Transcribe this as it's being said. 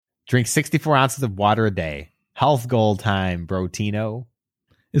Drink 64 ounces of water a day. Health goal time, Brotino.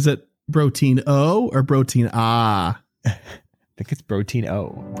 Is it Protein O or Protein Ah? I think it's Protein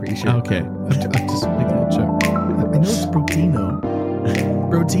O. I'm pretty sure. Okay. I'm just making a check. I know it's Protino.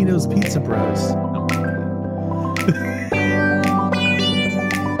 Protino's Pizza Bros.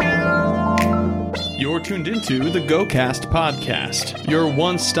 You're tuned into the GoCast podcast, your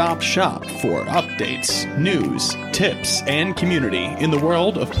one-stop shop for updates, news, tips, and community in the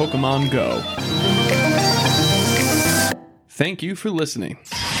world of Pokemon Go. Thank you for listening.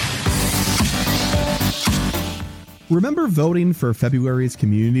 Remember voting for February's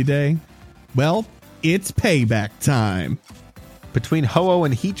Community Day? Well, it's payback time. Between Ho-Oh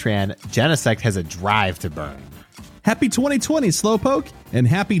and Heatran, Genesect has a drive to burn. Happy 2020, Slowpoke, and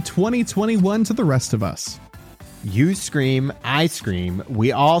happy 2021 to the rest of us. You scream, I scream,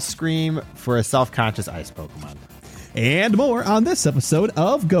 we all scream for a self-conscious ice Pokemon. And more on this episode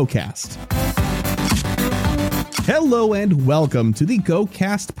of GoCast. Hello and welcome to the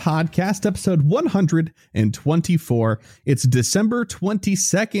GoCast podcast, episode 124. It's December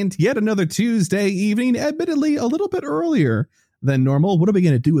 22nd, yet another Tuesday evening, admittedly a little bit earlier than normal. What are we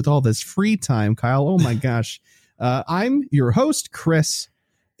going to do with all this free time, Kyle? Oh my gosh. I'm your host, Chris,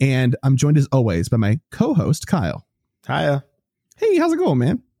 and I'm joined as always by my co-host, Kyle. Hiya. Hey, how's it going,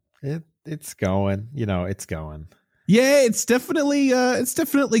 man? It's going. You know, it's going. Yeah, it's definitely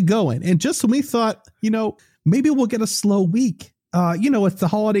going. And just when we thought, maybe we'll get a slow week. It's the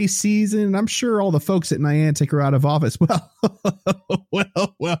holiday season, and I'm sure all the folks at Niantic are out of office. Well,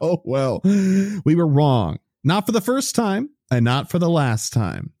 we were wrong. Not for the first time, and not for the last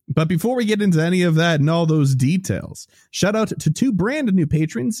time. But before we get into any of that and all those details, shout out to two brand new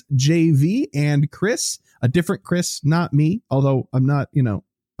patrons, JV and Chris. A different Chris, not me, although I'm not,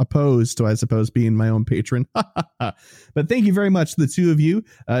 opposed to, I suppose, being my own patron. But thank you very much to the two of you,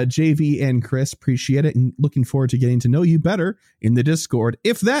 JV and Chris. Appreciate it, and looking forward to getting to know you better in the Discord,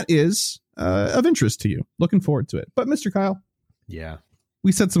 if that is of interest to you. Looking forward to it. But Mr. Kyle. Yeah.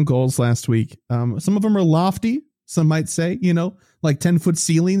 We set some goals last week. Some of them are lofty. Some might say, like 10-foot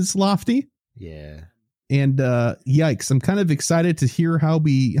ceilings lofty. Yeah. And yikes, I'm kind of excited to hear how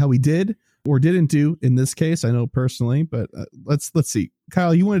we did or didn't do in this case. I know personally, but let's see.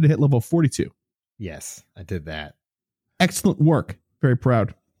 Kyle, you wanted to hit level 42. Yes, I did that. Excellent work. Very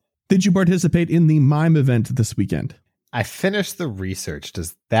proud. Did you participate in the MIME event this weekend? I finished the research.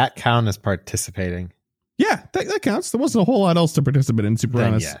 Does that count as participating? Yeah, that counts. There wasn't a whole lot else to participate in, super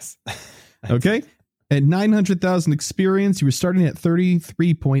honest. Yes. Okay. At 900,000 experience, you were starting at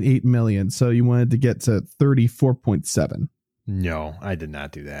 33.8 million. So you wanted to get to 34.7. No, I did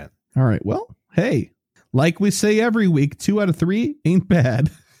not do that. All right. Well, hey, like we say every week, 2 out of 3 ain't bad.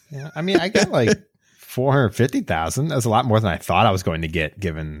 Yeah. I mean, I got like 450,000. That's a lot more than I thought I was going to get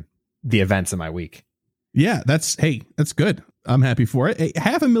given the events in my week. Yeah, that's good. I'm happy for it.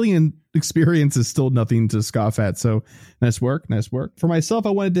 500,000 experience is still nothing to scoff at. So nice work. For myself, I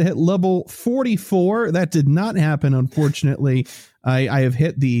wanted to hit level 44. That did not happen, unfortunately. I have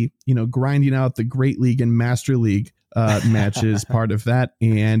hit the, grinding out the Great League and Master League matches part of that.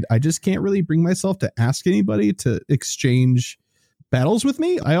 And I just can't really bring myself to ask anybody to exchange battles with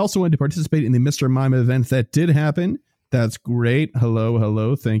me. I also wanted to participate in the Mr. Mime event that did happen. That's great.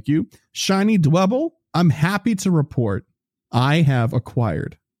 Hello. Thank you. Shiny Dwebble. I'm happy to report I have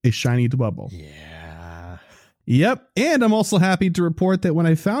acquired a shiny Dwebble. Yeah. Yep. And I'm also happy to report that when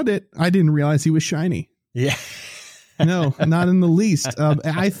I found it, I didn't realize he was shiny. Yeah. No, not in the least.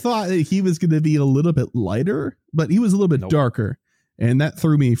 I thought that he was going to be a little bit lighter, but he was a little bit darker. And that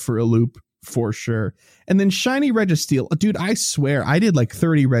threw me for a loop for sure. And then shiny Registeel. Dude, I swear I did like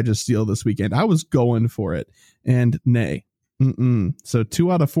 30 Registeel this weekend. I was going for it. And nay. So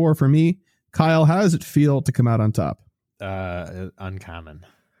 2 out of 4 for me. Kyle, how does it feel to come out on top? Uncommon.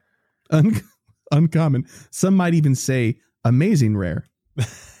 Uncommon. Some might even say amazing rare.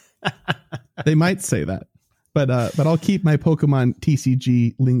 They might say that. But I'll keep my Pokemon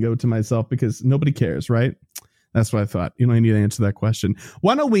TCG lingo to myself because nobody cares, right? That's what I thought. You don't need to answer that question.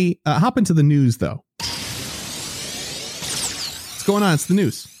 Why don't we hop into the news, though? What's going on? It's the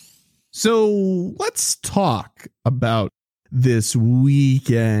news. So let's talk about this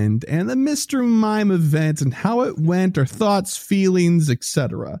weekend and the Mr. Mime event and how it went, our thoughts, feelings,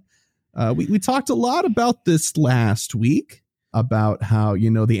 etc. We talked a lot about this last week, about how,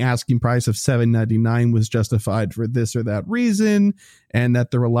 the asking price of $7.99 was justified for this or that reason, and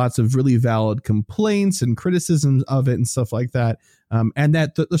that there were lots of really valid complaints and criticisms of it and stuff like that. And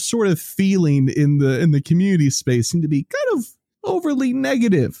that the sort of feeling in the community space seemed to be kind of overly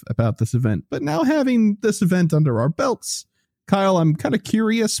negative about this event. But now having this event under our belts, Kyle, I'm kind of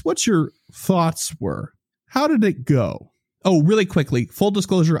curious what your thoughts were. How did it go? Oh, really quickly, full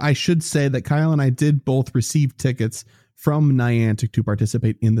disclosure, I should say that Kyle and I did both receive tickets from Niantic to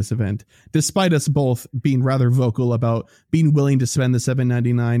participate in this event, despite us both being rather vocal about being willing to spend the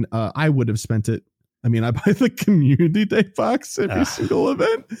 $7.99. I would have spent it. I mean, I buy the community day box every single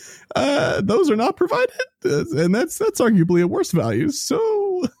event. Those are not provided, and that's arguably a worse value.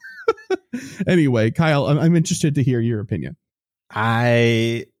 So anyway, Kyle, I'm interested to hear your opinion.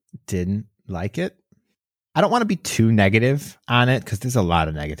 I didn't like it. I don't want to be too negative on it because there's a lot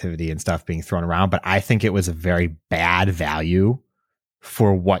of negativity and stuff being thrown around, but I think it was a very bad value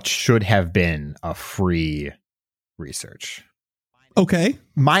for what should have been a free research. Okay.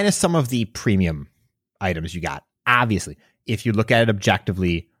 Minus some of the premium items you got. Obviously, if you look at it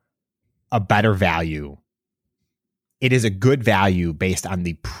objectively, a better value. It is a good value based on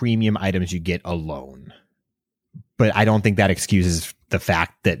the premium items you get alone. But I don't think that excuses the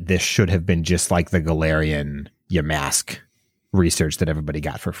fact that this should have been just like the Galarian Yamask research that everybody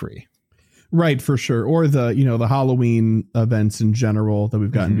got for free. Right, for sure. Or the Halloween events in general that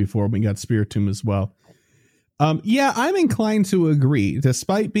we've gotten before. We got Spiritomb as well. Yeah, I'm inclined to agree.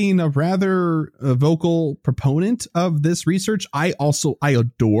 Despite being a rather vocal proponent of this research, I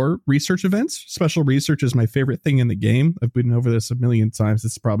adore research events. Special research is my favorite thing in the game. I've been over this a million times.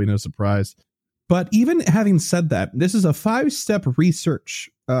 It's probably no surprise. But even having said that, this is a 5-step research,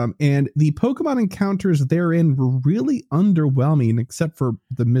 and the Pokemon encounters therein were really underwhelming, except for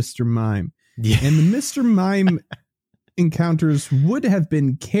the Mr. Mime. Yeah. And the Mr. Mime encounters would have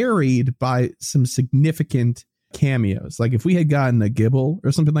been carried by some significant cameos. Like if we had gotten a Gibble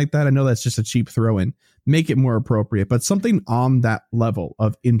or something like that, I know that's just a cheap throw-in, make it more appropriate, but something on that level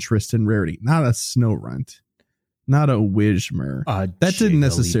of interest and rarity, not a Snorunt, not a Whismur. That didn't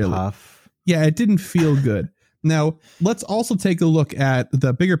necessarily... Yeah, it didn't feel good. Now, let's also take a look at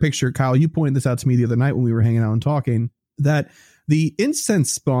the bigger picture. Kyle, you pointed this out to me the other night when we were hanging out and talking, that the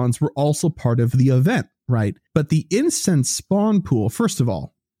incense spawns were also part of the event, right? But the incense spawn pool, first of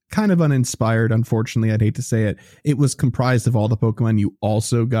all, kind of uninspired, unfortunately, I'd hate to say it. It was comprised of all the Pokemon you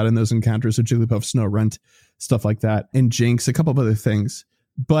also got in those encounters, so Jigglypuff, Snorunt, stuff like that, and Jinx, a couple of other things.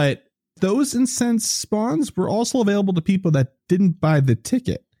 But those incense spawns were also available to people that didn't buy the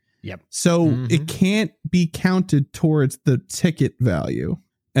ticket. Yep. So it can't be counted towards the ticket value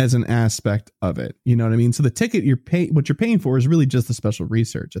as an aspect of it. You know what I mean? So the ticket what you're paying for is really just the special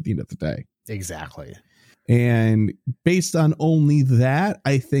research at the end of the day. Exactly. And based on only that,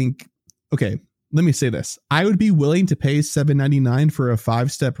 I think, okay, let me say this. I would be willing to pay $7.99 for a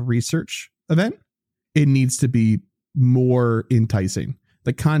 5-step research event. It needs to be more enticing.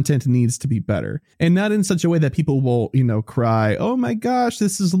 The content needs to be better, and not in such a way that people will, cry, "Oh my gosh,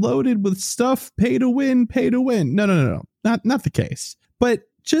 this is loaded with stuff. Pay to win, pay to win." No. Not the case. But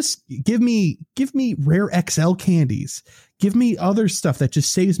just give me rare XL candies. Give me other stuff that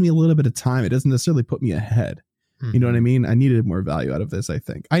just saves me a little bit of time. It doesn't necessarily put me ahead. You know what I mean? I needed more value out of this, I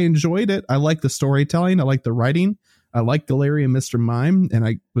think. I enjoyed it. I like the storytelling. I like the writing. I like Galarian Mr. Mime, and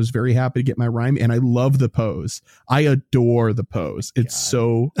I was very happy to get my rhyme, and I love the pose. I adore the pose. It's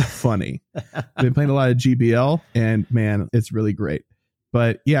so funny. I've been playing a lot of GBL, and man, it's really great.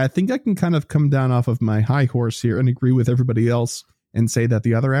 But yeah, I think I can kind of come down off of my high horse here and agree with everybody else and say that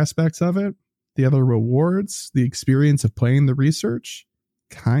the other aspects of it, the other rewards, the experience of playing the research,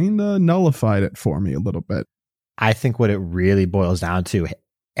 kind of nullified it for me a little bit. I think what it really boils down to,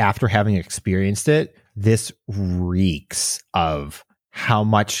 after having experienced it, this reeks of how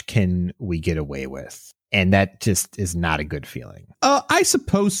much can we get away with? And that just is not a good feeling. I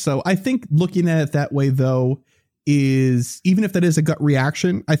suppose so. I think looking at it that way, though, is, even if that is a gut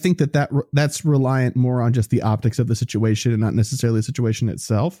reaction, I think that's reliant more on just the optics of the situation and not necessarily the situation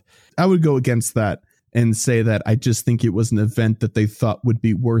itself. I would go against that and say that I just think it was an event that they thought would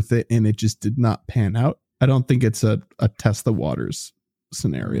be worth it, and it just did not pan out. I don't think it's a test the waters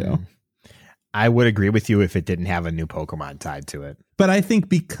scenario. I would agree with you if it didn't have a new Pokemon tied to it. But I think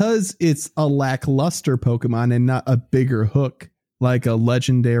because it's a lackluster Pokemon and not a bigger hook, like a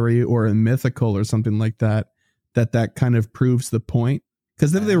legendary or a mythical or something like that, that kind of proves the point.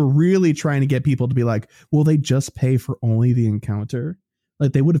 Because if they were really trying to get people to be like, will they just pay for only the encounter?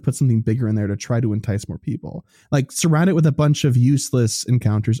 Like, they would have put something bigger in there to try to entice more people. Like, surround it with a bunch of useless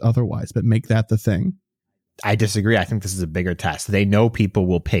encounters otherwise, but make that the thing. I disagree. I think this is a bigger test. They know people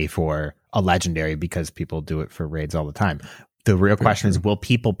will pay for a legendary because people do it for raids all the time. The real question is, will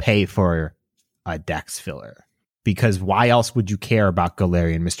people pay for a Dex filler? Because why else would you care about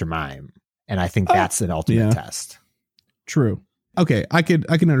Galarian Mr. Mime? And I think that's an ultimate test. True. Okay, I can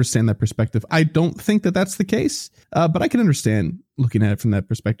understand that perspective. I don't think that that's the case, but I can understand looking at it from that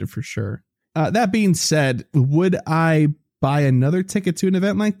perspective for sure. That being said, would I buy another ticket to an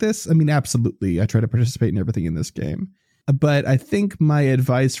event like this? I mean, absolutely. I try to participate in everything in this game. But I think my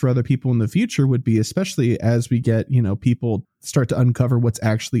advice for other people in the future would be, especially as we get, people start to uncover what's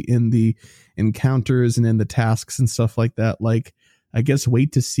actually in the encounters and in the tasks and stuff like that. Like, I guess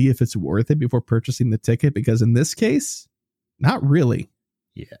wait to see if it's worth it before purchasing the ticket, because in this case, not really.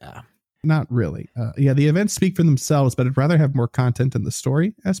 Yeah. Not really. The events speak for themselves, but I'd rather have more content in the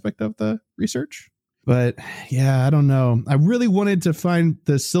story aspect of the research. But yeah, I don't know. I really wanted to find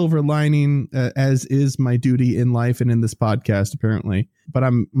the silver lining, as is my duty in life and in this podcast, apparently. But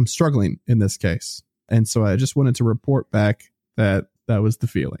I'm struggling in this case. And so I just wanted to report back that was the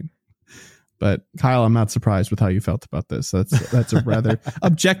feeling. But Kyle, I'm not surprised with how you felt about this. That's a rather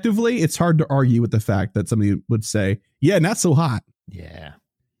objectively, it's hard to argue with the fact that somebody would say, yeah, not so hot. Yeah.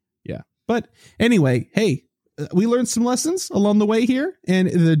 Yeah. But anyway, hey, we learned some lessons along the way here, and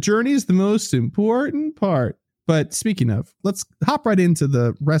the journey is the most important part. But speaking of, let's hop right into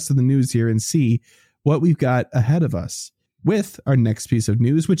the rest of the news here and see what we've got ahead of us with our next piece of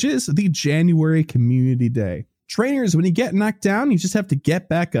news, which is the January Community Day. Trainers, when you get knocked down, you just have to get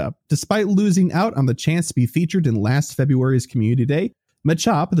back up. Despite losing out on the chance to be featured in last February's Community Day,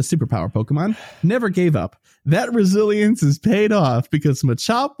 Machop, the superpower Pokemon, never gave up. That resilience is paid off because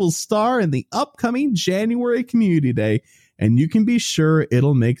Machop will star in the upcoming January Community Day, and you can be sure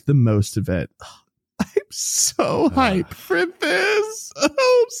it'll make the most of it. I'm so hyped for this.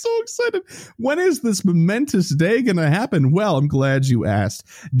 Oh, I'm so excited. When is this momentous day going to happen? Well, I'm glad you asked.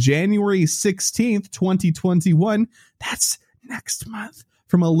 January 16th, 2021. That's next month.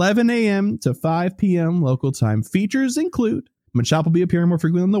 From 11 a.m. to 5 p.m. local time. Features include Machop will be appearing more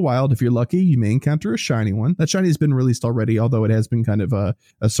frequently in the wild. If you're lucky, you may encounter a shiny one. That shiny has been released already, although it has been kind of a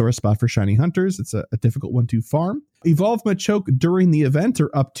sore spot for shiny hunters. It's a difficult one to farm. Evolve Machoke during the event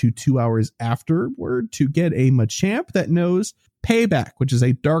or up to 2 hours afterward to get a Machamp that knows Payback, which is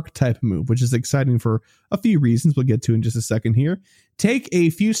a dark type move, which is exciting for a few reasons we'll get to in just a second here. Take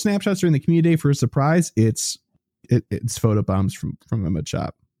a few snapshots during the community day for a surprise. It's photobombs from a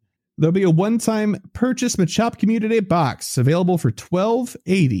Machop. There'll be a one-time purchase Machop Community Day box available for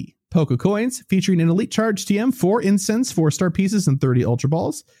 $12.80. Poke Coins featuring an Elite Charge TM, 4 Incense, 4-star pieces, and 30 Ultra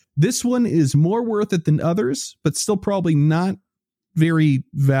Balls. This one is more worth it than others, but still probably not very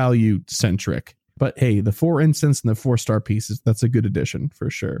value-centric. But hey, the 4 Incense and the 4-star pieces, that's a good addition for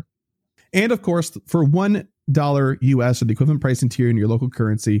sure. And of course, for $1 US or the equivalent price in tier in your local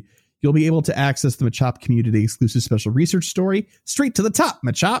currency, you'll be able to access the Machop Community Day exclusive special research story straight to the top,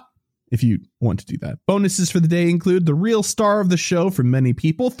 Machop, if you want to do that. Bonuses for the day include the real star of the show for many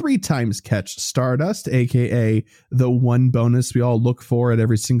people, 3 times Catch Stardust, aka the one bonus we all look for at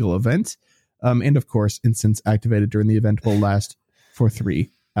every single event. And of course, instance activated during the event will last for 3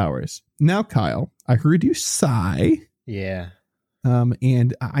 hours. Now, Kyle, I heard you sigh. Yeah.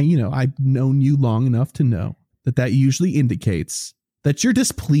 And I've known you long enough to know that usually indicates that you're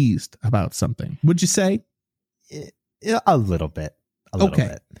displeased about something. Would you say? A little bit. A little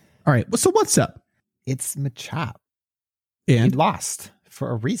bit. All right. Well, so what's up? It's Machop. And he lost for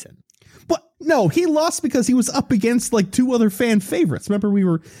a reason. What? No, he lost because he was up against like 2 other fan favorites. Remember, we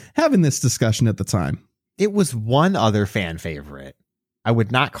were having this discussion at the time. It was one other fan favorite. I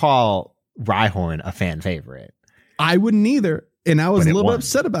would not call Rhyhorn a fan favorite. I wouldn't either. And I was a little bit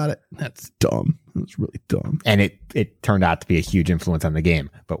upset about it. That's dumb. That's really dumb. And it turned out to be a huge influence on the game.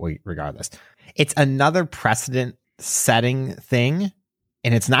 But regardless, it's another precedent setting thing.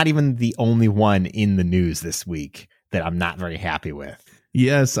 And it's not even the only one in the news this week that I'm not very happy with.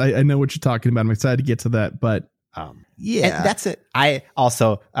 Yes, I know what you're talking about. I'm excited to get to that. But yeah, and that's it.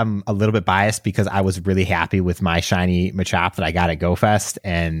 I'm a little bit biased because I was really happy with my shiny Machop that I got at GoFest.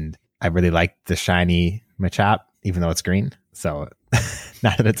 And I really liked the shiny Machop, even though it's green. So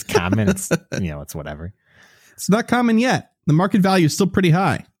now that it's common, it's whatever. It's not common yet. The market value is still pretty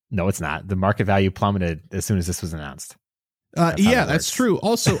high. No, it's not. The market value plummeted as soon as this was announced. That's true.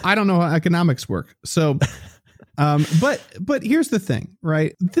 Also, I don't know how economics work. So, but here's the thing,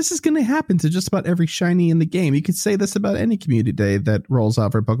 right? This is going to happen to just about every shiny in the game. You could say this about any community day that rolls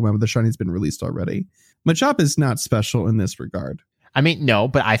out for Pokemon, but the shiny's been released already. Machop is not special in this regard. I mean, no,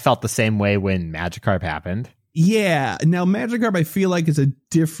 but I felt the same way when Magikarp happened. Yeah. Now, Magikarp, I feel like is a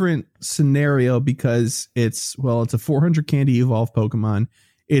different scenario because it's a 400 candy evolve Pokemon.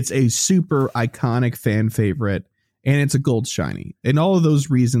 It's a super iconic fan favorite. And it's a gold shiny. And all of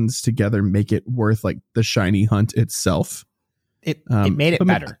those reasons together make it worth like the shiny hunt itself. It made it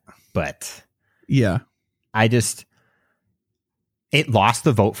better. But yeah, I just It lost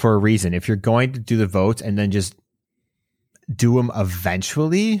the vote for a reason. If you're going to do the votes and then just do them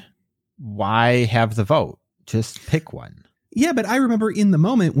eventually, why have the vote? Just pick one. Yeah, but I remember in the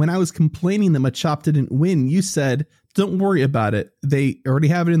moment when I was complaining that Machop didn't win, you said, don't worry about it. They already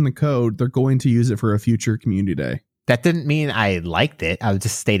have it in the code. They're going to use it for a future community day. That didn't mean I liked it. I was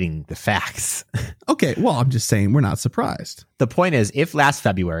just stating the facts. Okay, well, I'm just saying we're not surprised. The point is, if last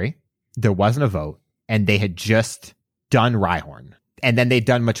February there wasn't a vote and they had just done Rhyhorn and then they'd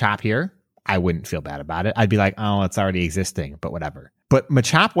done Machop here, I wouldn't feel bad about it. I'd be like, oh, it's already existing, but whatever. But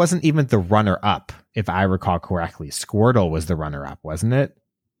Machop wasn't even the runner-up, if I recall correctly. Squirtle was the runner-up, wasn't it?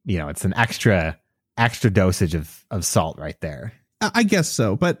 You know, it's an extra dosage of salt right there. I guess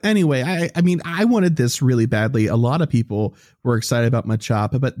so. But anyway, I mean, I wanted this really badly. A lot of people were excited about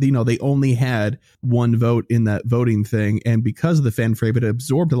Machop, but, you know, they only had one vote in that voting thing. And because of the fan favorite, it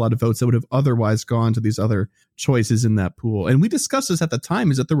absorbed a lot of votes that would have otherwise gone to these other choices in that pool. And we discussed this at the time,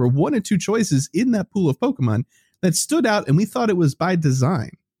 is that there were 1 or 2 choices in that pool of Pokemon that stood out. And we thought it was by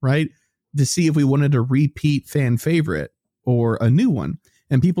design, right? To see if we wanted a repeat fan favorite or a new one.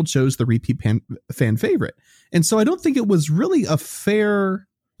 And people chose the repeat fan favorite. And so I don't think it was really a fair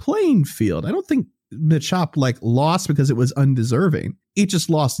playing field. I don't think Machop lost because it was undeserving. It just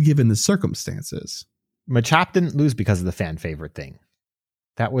lost given the circumstances. Machop didn't lose because of the fan favorite thing.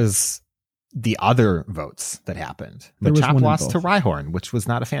 That was the other votes that happened. Machop lost to Rhyhorn, which was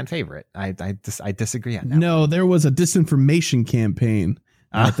not a fan favorite. I disagree on that. No, there was a disinformation campaign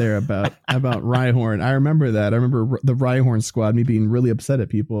out there about Rhyhorn. I remember that. I remember the Rhyhorn squad, me being really upset at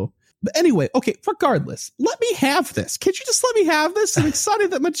people. But anyway, okay, regardless, let me have this. Can't you just let me have this? I'm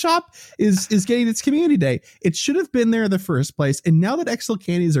excited that Machop is getting its community day. It should have been there in the first place. And now that XL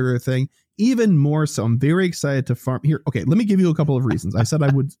candies are a thing, even more so. I'm very excited to farm here. Okay, let me give you a couple of reasons. I said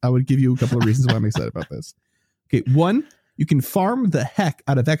I would give you a couple of reasons why I'm excited about this. Okay, 1, you can farm the heck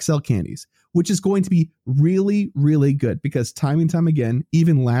out of XL candies, which is going to be really, really good because time and time again,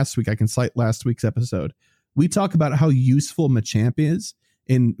 even last week, I can cite last week's episode, we talk about how useful Machamp is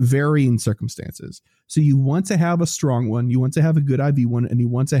in varying circumstances. So you want to have a strong one, you want to have a good IV one, and you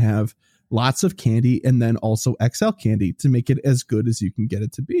want to have lots of candy and then also XL candy to make it as good as you can get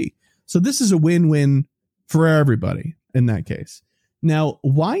it to be. So this is a win-win for everybody in that case. Now,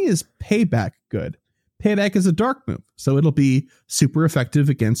 why is Payback good? Payback is a dark move, so it'll be super effective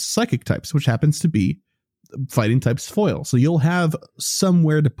against psychic types, which happens to be fighting types foil. So you'll have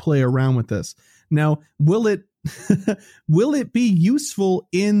somewhere to play around with this. Now, will it be useful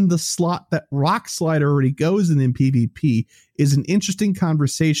in the slot that Rock Slide already goes in PvP is an interesting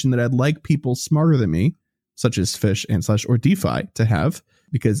conversation that I'd like people smarter than me, such as Fish and / or DeFi, to have,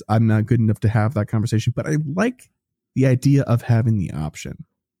 because I'm not good enough to have that conversation. But I like the idea of having the option.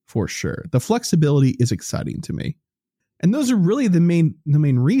 For sure. The flexibility is exciting to me. And those are really the main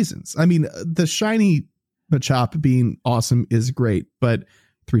reasons. I mean, the shiny Machop being awesome is great, but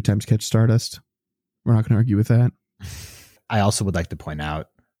 3 times catch Stardust. We're not going to argue with that. I also would like to point out,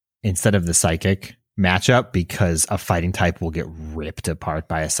 instead of the psychic matchup, because a fighting type will get ripped apart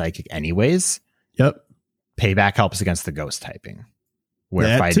by a psychic anyways. Yep. Payback helps against the ghost typing, where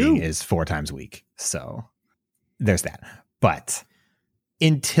that fighting too is 4 times weak. So there's that. But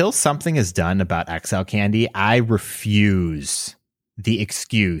until something is done about XL candy, I refuse the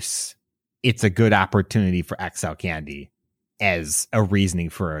excuse it's a good opportunity for XL candy as a reasoning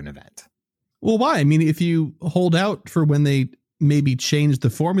for an event. Well, why? I mean, if you hold out for when they maybe change the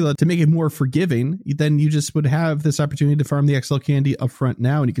formula to make it more forgiving, then you just would have this opportunity to farm the XL candy up front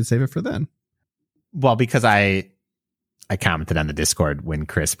now, and you can save it for then. Well, because I commented on the Discord when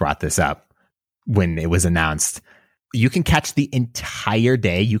Chris brought this up, when it was announced, you can catch the entire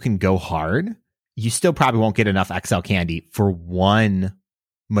day. You can go hard. You still probably won't get enough XL candy for 1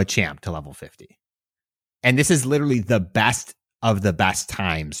 Machamp to level 50. And this is literally the best of the best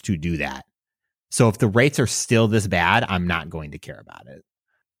times to do that. So if the rates are still this bad, I'm not going to care about it.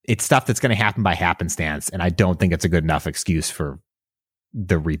 It's stuff that's going to happen by happenstance, and I don't think it's a good enough excuse for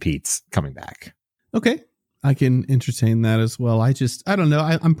the repeats coming back. Okay. I can entertain that as well. I don't know.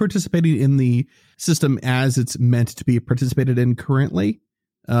 I'm participating in the system as it's meant to be participated in currently.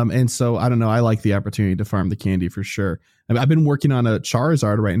 And so I don't know. I like the opportunity to farm the candy for sure. I've been working on a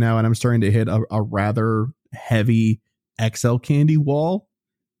Charizard right now, and I'm starting to hit a rather heavy XL candy wall.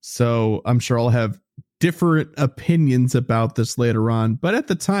 So I'm sure I'll have different opinions about this later on. But at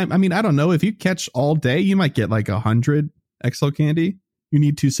the time, I mean, I don't know. If you catch all day, you might get like 100 XL candy. You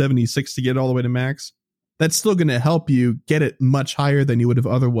need 276 to get all the way to max. That's still going to help you get it much higher than you would have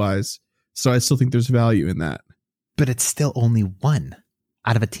otherwise. So I still think there's value in that. But it's still only 1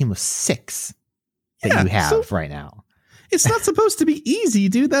 out of a team of 6 that you have right now. It's not supposed to be easy,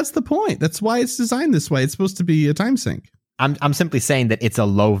 dude. That's the point. That's why it's designed this way. It's supposed to be a time sink. I'm simply saying that it's a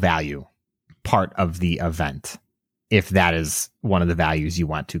low value part of the event, if that is one of the values you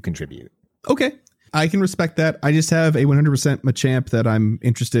want to contribute. Okay. I can respect that. I just have a 100% Machamp that I'm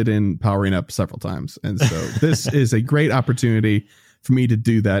interested in powering up several times. And so this is a great opportunity for me to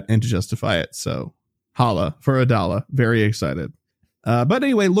do that and to justify it. So holla for $1. Very excited. But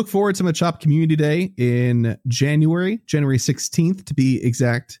anyway, look forward to Machop Community Day in January 16th to be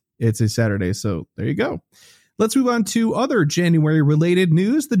exact. It's a Saturday. So there you go. Let's move on to other January related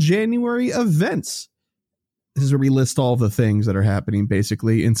news, the January events. This is where we list all the things that are happening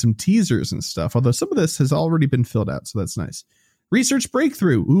basically in some teasers and stuff. Although some of this has already been filled out. So that's nice. Research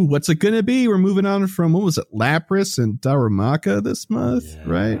breakthrough. Ooh, what's it going to be? We're moving on from, what was it? Lapras and Darumaka this month,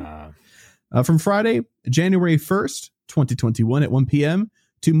 right? From Friday, January 1st, 2021 at 1 p.m.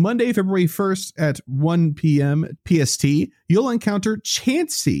 to Monday, February 1st at 1 p.m. PST, you'll encounter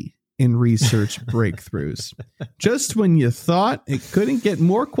Chansey in Research Breakthroughs. Just when you thought it couldn't get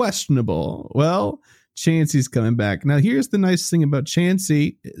more questionable, well, Chansey's coming back. Now, here's the nice thing about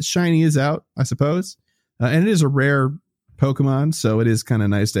Chansey. Shiny is out, I suppose, and it is a rare Pokemon, so it is kind of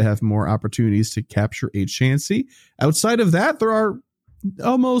nice to have more opportunities to capture a Chansey. Outside of that, there are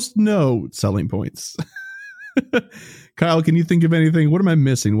almost no selling points. Kyle, can you think of anything? What am I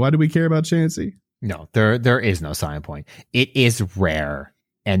missing? Why do we care about Chansey? No, there is no selling point. It is rare,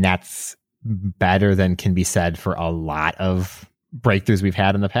 and that's better than can be said for a lot of breakthroughs we've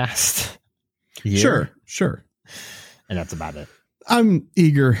had in the past year. Sure. And that's about it. I'm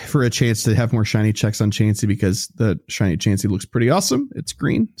eager for a chance to have more shiny checks on Chansey because the shiny Chansey looks pretty awesome. It's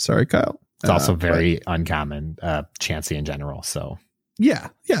green. Sorry, Kyle. It's also very uncommon, Chansey in general. So yeah.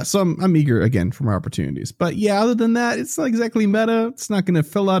 So I'm eager again for more opportunities. But yeah, other than that, it's not exactly meta. It's not going to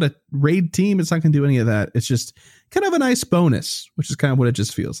fill out a raid team. It's not going to do any of that. It's just kind of a nice bonus, which is kind of what it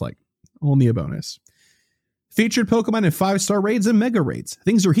just feels like. Only a bonus. Featured Pokemon in 5-star raids and mega raids.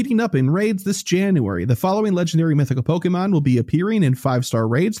 Things are heating up in raids this January. The following legendary mythical Pokemon will be appearing in 5-star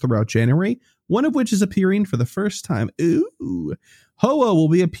raids throughout January, one of which is appearing for the first time. Ooh. Ho-Oh will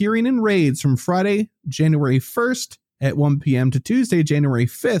be appearing in raids from Friday, January 1st at 1 p.m. to Tuesday, January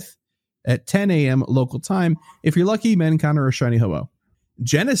 5th at 10 a.m. local time. If you're lucky, you may encounter a shiny Ho-Oh.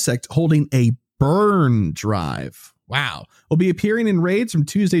 Genesect holding a burn drive. Wow. Will be appearing in raids from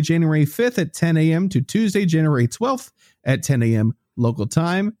Tuesday, January 5th at 10 a.m. to Tuesday, January 12th at 10 a.m. local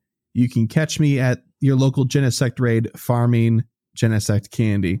time. You can catch me at your local Genesect raid farming Genesect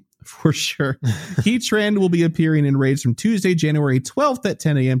candy for sure. Heatran will be appearing in raids from Tuesday, January 12th at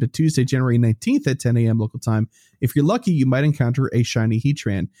 10 a.m. to Tuesday, January 19th at 10 a.m. local time. If you're lucky, you might encounter a shiny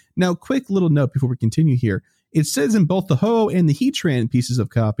Heatran. Now, quick little note before we continue here. It says in both the Ho-Oh and the Heatran pieces of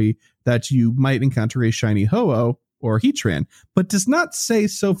copy that you might encounter a shiny Ho-Oh or Heatran, but does not say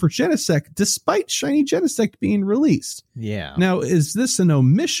so for Genesect, despite shiny Genesect being released. Yeah. Now, is this an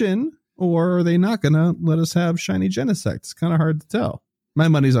omission, or are they not going to let us have shiny Genesect? It's kind of hard to tell. My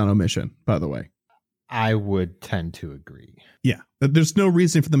money's on omission, by the way. I would tend to agree. Yeah. There's no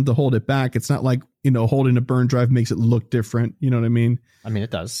reason for them to hold it back. It's not like, holding a burn drive makes it look different. You know what I mean? I mean,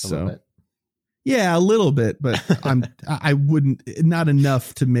 it does a little bit. Yeah, a little bit, but I wouldn't, not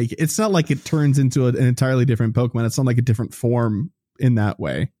enough to make it. It's not like it turns into an entirely different Pokemon. It's not like a different form in that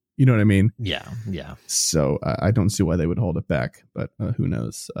way. You know what I mean? Yeah. So I don't see why they would hold it back, but who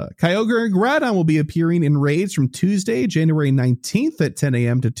knows? Kyogre and Groudon will be appearing in raids from Tuesday, January 19th at 10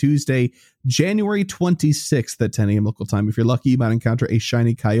 a.m. to Tuesday, January 26th at 10 a.m. local time. If you're lucky, you might encounter a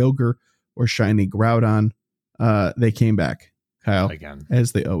shiny Kyogre or shiny Groudon. They came back, Kyle, again,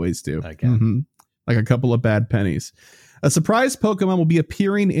 as they always do. Again. Mm-hmm. Like a couple of bad pennies. A surprise Pokemon will be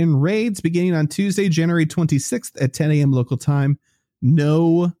appearing in raids beginning on Tuesday, January 26th at 10 a.m. local time.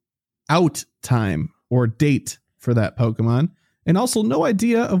 No out time or date for that Pokemon, and also no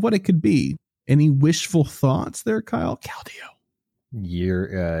idea of what it could be. Any wishful thoughts there, Kyle? Keldeo.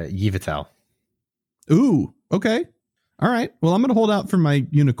 Yveltal. Ooh, okay. All right. Well, I'm going to hold out for my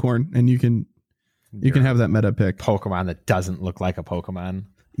unicorn, and you can have that meta pick. Pokemon that doesn't look like a Pokemon.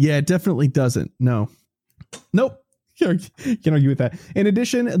 Yeah, it definitely doesn't. Nope. Can't argue with that. In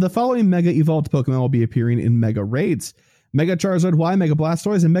addition, the following Mega Evolved Pokemon will be appearing in Mega Raids. Mega Charizard Y, Mega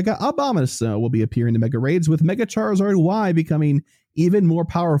Blastoise, and Mega Abomasnow will be appearing in Mega Raids, with Mega Charizard Y becoming even more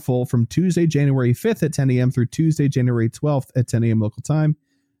powerful from Tuesday, January 5th at 10 a.m. through Tuesday, January 12th at 10 a.m. local time.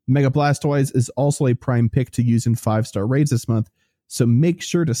 Mega Blastoise is also a prime pick to use in 5-star raids this month, so make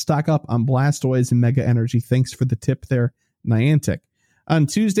sure to stock up on Blastoise and Mega Energy. Thanks for the tip there, Niantic. On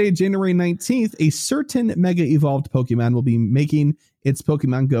Tuesday, January 19th, a certain Mega Evolved Pokemon will be making its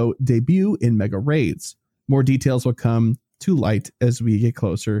Pokemon Go debut in Mega Raids. More details will come to light as we get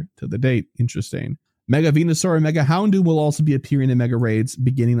closer to the date. Interesting. Mega Venusaur and Mega Houndoom will also be appearing in Mega Raids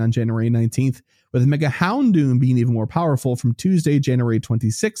beginning on January 19th, with Mega Houndoom being even more powerful from Tuesday, January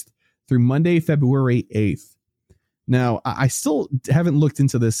 26th through Monday, February 8th. Now, I still haven't looked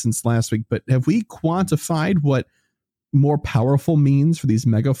into this since last week, but have we quantified what more powerful means for these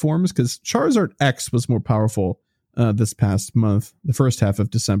Mega forms? Because Charizard X was more powerful this past month, the first half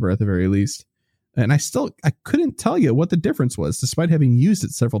of December at the very least. And I couldn't tell you what the difference was, despite having used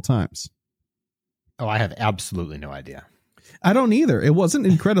it several times. Oh, I have absolutely no idea. I don't either. It wasn't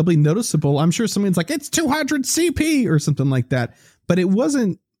incredibly noticeable. I'm sure someone's like, it's 200 CP or something like that. But it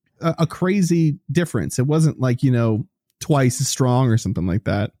wasn't a crazy difference. It wasn't like, twice as strong or something like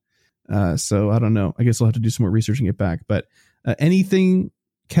that. So I don't know. I guess I'll have to do some more research and get back. But anything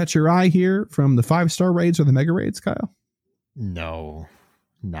catch your eye here from the 5-star raids or the Mega Raids, Kyle? No,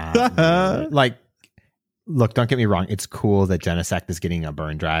 not really. Like, look, don't get me wrong. It's cool that Genesect is getting a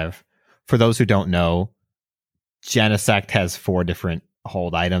burn drive. For those who don't know, Genesect has 4 different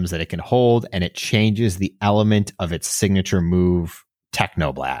hold items that it can hold, and it changes the element of its signature move,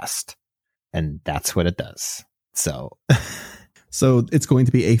 Technoblast. And that's what it does. So it's going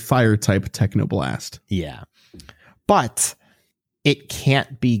to be a fire type Technoblast. Yeah. But it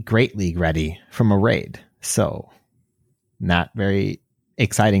can't be Great League ready from a raid. So not very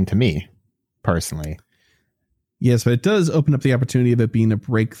exciting to me personally. Yes, but it does open up the opportunity of it being a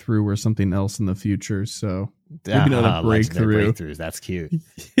breakthrough or something else in the future. So maybe not a breakthrough. Breakthroughs, that's cute.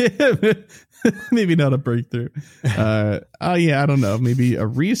 Maybe not a breakthrough. I don't know. Maybe a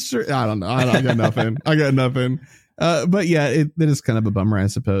research. I don't know. I got nothing. But yeah, it is kind of a bummer, I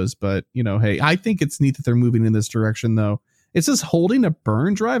suppose. But hey, I think it's neat that they're moving in this direction, though. It says holding a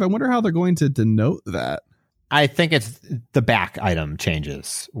burn drive. I wonder how they're going to denote that. I think it's the back item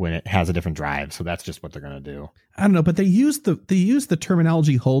changes when it has a different drive. So that's just what they're going to do. I don't know, but they use the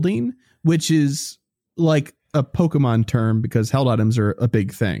terminology holding, which is like a Pokemon term because held items are a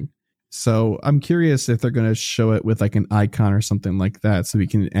big thing. So I'm curious if they're going to show it with like an icon or something like that so we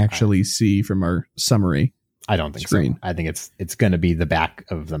can actually see from our summary. I don't think screen. So. I think it's going to be the back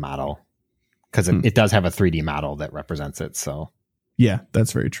of the model because it does have a 3D model that represents it. So yeah,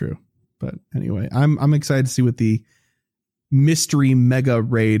 that's very true. But anyway, I'm excited to see what the mystery Mega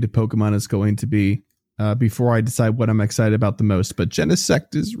Raid Pokemon is going to be before I decide what I'm excited about the most. But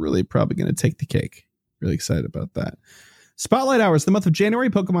Genesect is really probably going to take the cake. Really excited about that. Spotlight Hours. The month of January,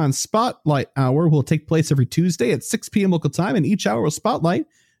 Pokemon Spotlight Hour will take place every Tuesday at 6 p.m. local time, and each hour will spotlight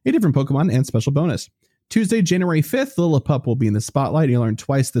a different Pokemon and special bonus. Tuesday, January 5th, Lillipup will be in the spotlight. You'll earn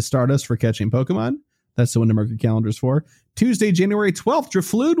twice the Stardust for catching Pokemon. That's the one to mark your calendars for. Tuesday, January 12th,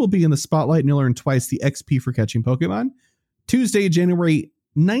 Drifloon will be in the spotlight and you'll earn twice the XP for catching Pokemon. Tuesday, January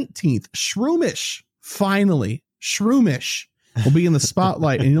 19th, Shroomish, finally, Shroomish will be in the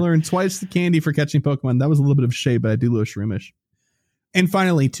spotlight and you'll earn twice the candy for catching Pokemon. That was a little bit of shade, but I do love Shroomish. And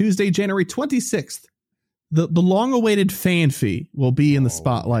finally, Tuesday, January 26th, the long-awaited Fanfy will be in the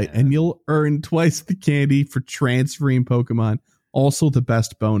spotlight and you'll earn twice the candy for transferring Pokemon. Also the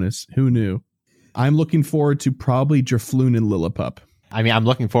best bonus. Who knew? I'm looking forward to probably Drifloon and Lillipup. I mean, I'm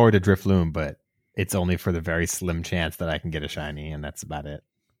looking forward to Drifloon, but it's only for the very slim chance that I can get a shiny, and that's about it.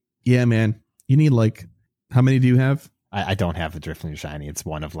 Yeah, man. You need how many do you have? I don't have a Drifloon shiny. It's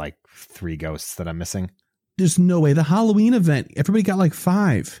one of 3 ghosts that I'm missing. There's no way. The Halloween event, everybody got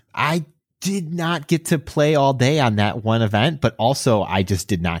 5. I did not get to play all day on that one event, but also I just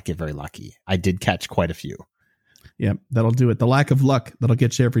did not get very lucky. I did catch quite a few. Yeah, that'll do it. The lack of luck, that'll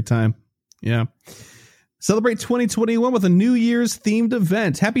get you every time. Yeah. Celebrate 2021 with a New Year's themed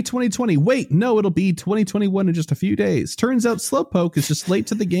event. Happy 2020. Wait, no, it'll be 2021 in just a few days. Turns out Slowpoke is just late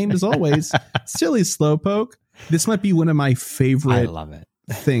to the game as always. Silly Slowpoke. This might be one of my favorite I love it.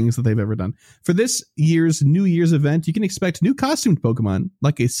 things that they've ever done. For this year's New Year's event, you can expect new costumed Pokemon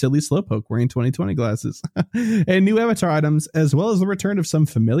like a silly Slowpoke wearing 2020 glasses and new avatar items, as well as the return of some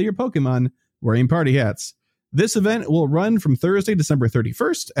familiar Pokemon wearing party hats. This event will run from Thursday, December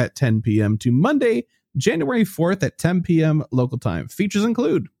 31st at 10 p.m. to Monday, January 4th at 10 p.m. local time. Features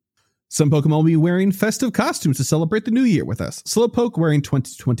include some Pokemon will be wearing festive costumes to celebrate the new year with us. Slowpoke wearing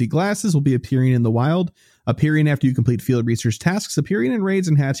 2020 glasses will be appearing in the wild, appearing after you complete field research tasks, appearing in raids,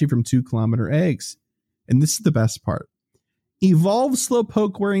 and hatching from 2-kilometer eggs. And this is the best part. Evolve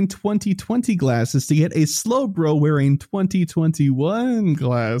Slowpoke wearing 2020 glasses to get a Slowbro wearing 2021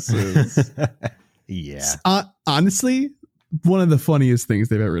 glasses. Yeah. Honestly, one of the funniest things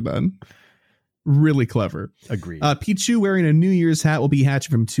they've ever done. Really clever. Agreed. Pichu wearing a New Year's hat will be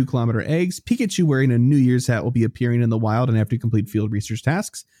hatching from 2-kilometer eggs. Pikachu wearing a New Year's hat will be appearing in the wild and after you complete field research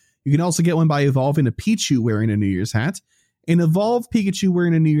tasks. You can also get one by evolving a Pichu wearing a New Year's hat. an evolve Pikachu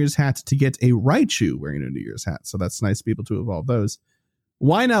wearing a New Year's hat to get a Raichu wearing a New Year's hat. So that's nice to be able to evolve those.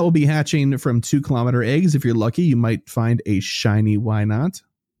 Why Not will be hatching from 2 kilometer eggs. If you're lucky, you might find a shiny Why Not.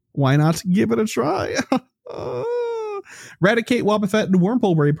 Why not give it a try? Raticate, Wobbuffet, and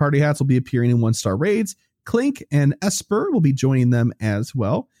Wurmpole party hats will be appearing in 1-star raids. Clink and Esper will be joining them as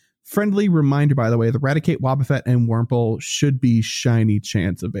well. Friendly reminder, by the way, the Raticate, Wobbuffet, and Wurmple should be shiny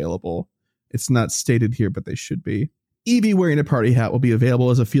chance available. It's not stated here, but they should be. Eevee wearing a party hat will be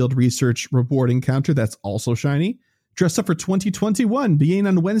available as a field research reward encounter that's also shiny. Dress Up for 2021, beginning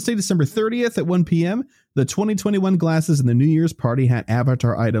on Wednesday, December 30th at 1 p.m. The 2021 glasses and the New Year's party hat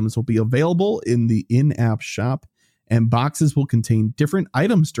avatar items will be available in the in-app shop, and boxes will contain different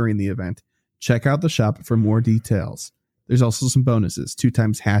items during the event. Check out the shop for more details. There's also some bonuses: 2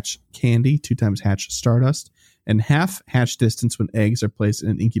 times hatch candy, 2 times hatch Stardust, and half hatch distance when eggs are placed in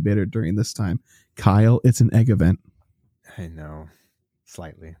an incubator during this time. Kyle, it's an egg event. I know.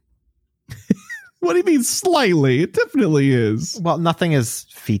 Slightly. What do you mean slightly? It definitely is. Well, nothing is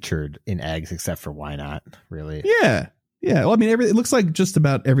featured in eggs except for Why Not, really. Yeah. Yeah. Well, I mean, it looks like just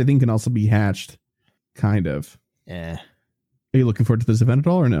about everything can also be hatched. Kind of. Eh. Are you looking forward to this event at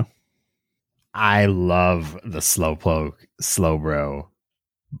all or no? I love the Slowbro,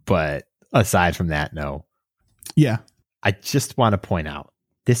 but aside from that, no. Yeah. I just want to point out,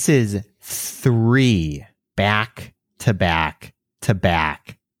 this is 3 back-to-back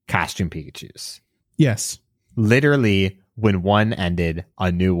costume Pikachus. Yes. Literally, when one ended,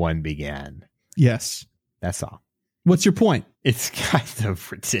 a new one began. Yes. That's all. What's your point? It's kind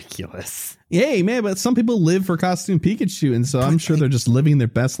of ridiculous. Hey, man, but some people live for costume Pikachu, and so I'm sure they're just living their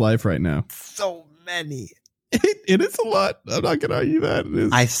best life right now. So many. It is a lot. I'm not going to argue that. It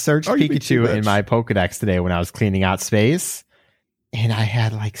is. I searched Pikachu in my Pokedex today when I was cleaning out space, and I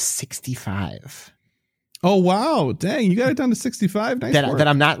had like 65. Oh, wow. Dang, you got it down to 65. Nice work. That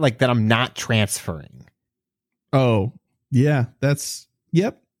I'm not transferring. Oh, yeah.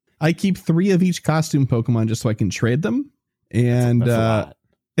 Yep. I keep 3 of each costume Pokemon just so I can trade them. And That's a lot.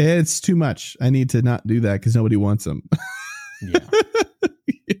 It's too much. I need to not do that because nobody wants them. Yeah.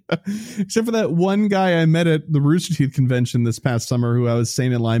 Yeah. Except for that one guy I met at the Rooster Teeth convention this past summer who I was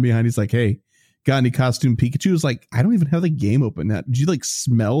standing in line behind. He's like, hey, got any costume Pikachu? I was like, I don't even have the game open now. Did you like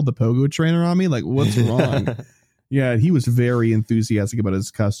smell the Pogo trainer on me? Like, what's wrong? Yeah, he was very enthusiastic about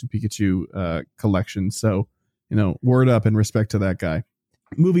his costume Pikachu collection. So, word up in respect to that guy.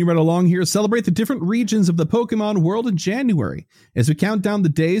 Moving right along here, celebrate the different regions of the Pokemon world in January. As we count down the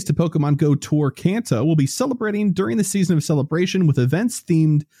days to Pokemon Go Tour Kanto, we'll be celebrating during the season of celebration with events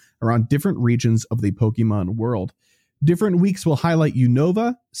themed around different regions of the Pokemon world. Different weeks will highlight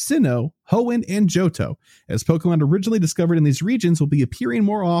Unova, Sinnoh, Hoenn, and Johto, as Pokemon originally discovered in these regions will be appearing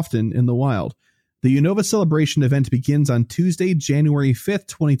more often in the wild. The Unova celebration event begins on Tuesday, January 5th,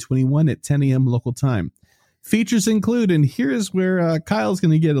 2021 at 10 a.m. local time. Features include, and here's where Kyle's going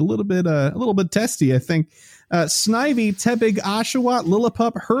to get a little bit testy, I think. Snivy, Tepig, Oshawott,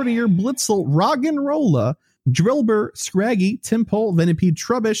 Lillipup, Herdier, Blitzel, Roggenrola, Drillbur, Scraggy, Timpole, Venipede,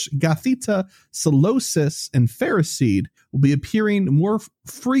 Trubbish, Gothita, Solosis, and Ferroseed will be appearing more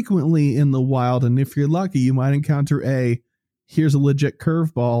frequently in the wild, and if you're lucky, you might encounter here's a legit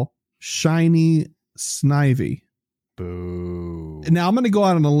curveball, shiny Snivy. Boo. Now, I'm going to go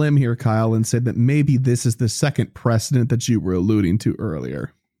out on a limb here, Kyle, and say that maybe this is the second precedent that you were alluding to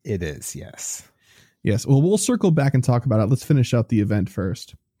earlier. It is, yes. Yes. Well, we'll circle back and talk about it. Let's finish out the event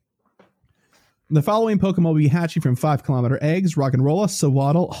first. The following Pokemon will be hatching from 5 kilometer eggs: Roggenrola,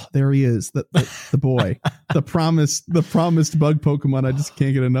 Sawaddle. Oh, there he is, the boy, the promised bug Pokemon. I just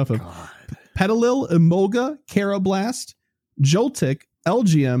can't get enough of. Petalil, Emolga, Carablast, Joltik,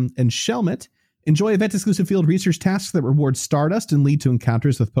 Elgium, and Shelmet. Enjoy event-exclusive field research tasks that reward Stardust and lead to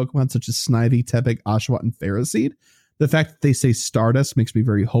encounters with Pokemon such as Snivy, Tepig, Oshawott, and Ferroseed. The fact that they say Stardust makes me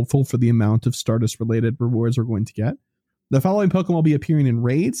very hopeful for the amount of Stardust-related rewards we're going to get. The following Pokemon will be appearing in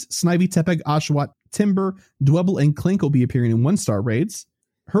raids. Snivy, Tepig, Oshawott, Timber, Dwebble, and Clink will be appearing in 1-star raids.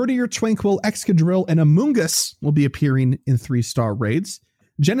 Herdier, Tranquil, Excadrill, and Amoonguss will be appearing in 3-star raids.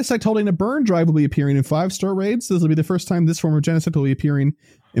 Genesect holding a Burn Drive will be appearing in 5-star raids. This will be the first time this form of Genesect will be appearing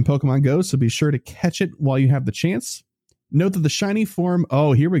in Pokemon Go, so be sure to catch it while you have the chance. Note that the shiny form,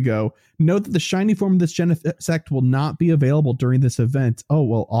 here we go. Note that the shiny form of this Genesect will not be available during this event. Oh,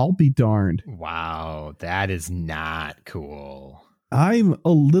 well, I'll be darned. Wow, that is not cool. I'm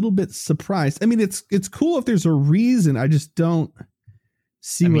a little bit surprised. I mean, it's cool if there's a reason. I just don't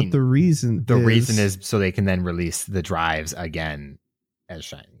see what the reason is. The reason is so they can then release the drives again as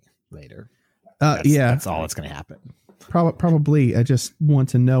shiny later. That's all that's going to happen. Probably. I just want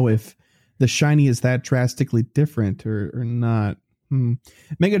to know if the shiny is that drastically different or not.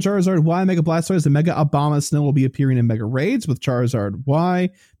 Mega Charizard Y, Mega Blastoise, and Mega Abomasnow will be appearing in Mega Raids, with Charizard Y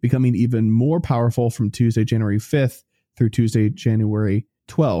becoming even more powerful from Tuesday, January 5th through Tuesday, January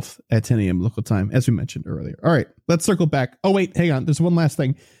 12th at 10 a.m. local time, as we mentioned earlier. All right, let's circle back. Oh, wait, hang on. There's one last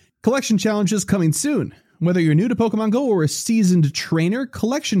thing. Collection challenges coming soon. Whether you're new to Pokemon Go or a seasoned trainer,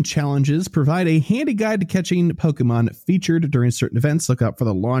 collection challenges provide a handy guide to catching Pokemon featured during certain events. Look out for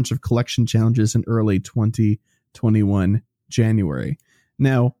the launch of collection challenges in early 2021 January.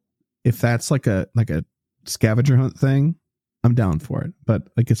 Now, if that's like a scavenger hunt thing, I'm down for it, but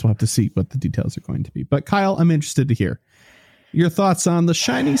I guess we'll have to see what the details are going to be. But Kyle, I'm interested to hear your thoughts on the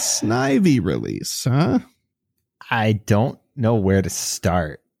shiny Snivy release, huh? I don't know where to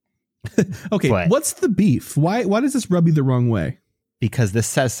start. Okay, but what's the beef? Why does this rub you the wrong way? Because this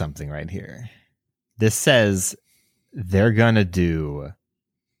says something right here. This says they're going to do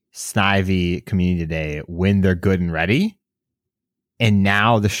Snivy Community Day when they're good and ready. And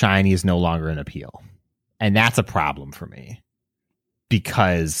now the shiny is no longer an appeal. And that's a problem for me.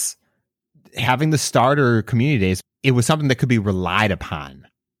 Because having the starter community days, it was something that could be relied upon.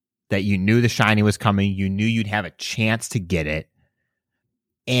 That you knew the shiny was coming. You knew you'd have a chance to get it.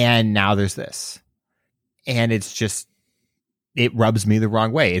 And now there's this. And it's just, it rubs me the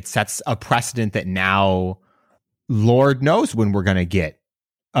wrong way. It sets a precedent that now, Lord knows when we're going to get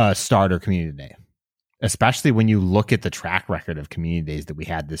a starter community day. Especially when you look at the track record of community days that we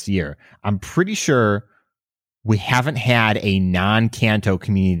had this year. I'm pretty sure we haven't had a non-Kanto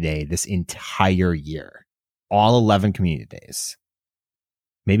community day this entire year. All 11 community days.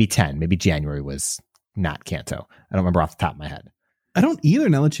 Maybe 10. Maybe January was not Kanto. I don't remember off the top of my head. I don't either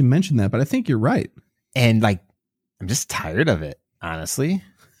now that you mention that, but I think you're right. And like, I'm just tired of it, honestly.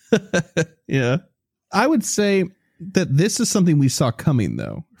 Yeah. I would say that this is something we saw coming,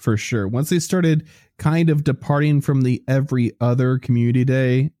 though, for sure. Once they started kind of departing from the every other community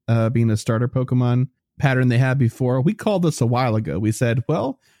day being a starter Pokemon pattern they had before, we called this a while ago. We said,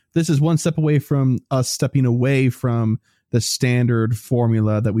 well, this is one step away from us stepping away from the standard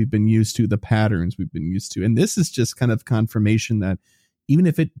formula that we've been used to, the patterns we've been used to. And this is just kind of confirmation that even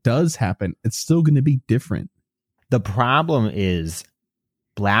if it does happen, it's still going to be different. The problem is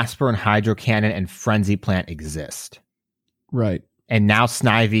Blast Burn, Hydro Cannon, and Frenzy Plant exist. Right. And now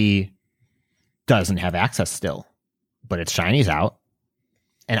Snivy doesn't have access still, but its shiny's out.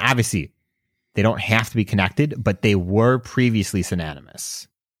 And obviously, they don't have to be connected, but they were previously synonymous.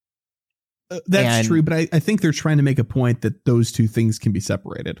 That's true, but I think they're trying to make a point that those two things can be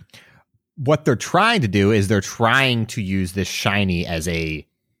separated. What they're trying to do is they're trying to use this shiny as a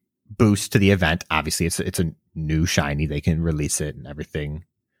boost to the event. Obviously, it's a new shiny. They can release it and everything.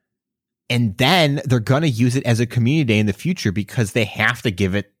 And then they're going to use it as a community day in the future because they have to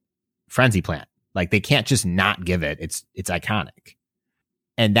give it Frenzy Plant. Like, they can't just not give it. It's iconic.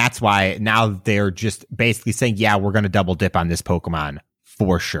 And that's why now they're just basically saying, yeah, we're going to double dip on this Pokemon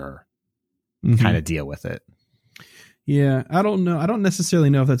for sure. Kind of deal with it. Yeah, I don't know. I don't necessarily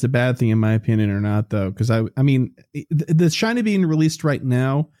know if that's a bad thing in my opinion or not, though, because I mean, the shiny being released right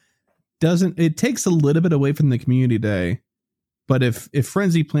now it takes a little bit away from the community day. But if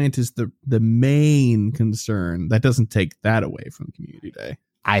Frenzy Plant is the main concern, that doesn't take that away from community day.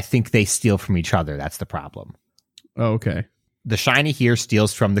 I think they steal from each other. That's the problem. Oh, okay. The shiny here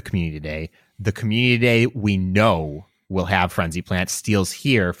steals from the community day. The community day we know will have Frenzy Plant steals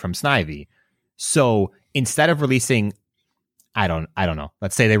here from Snivy. So instead of releasing, I don't know.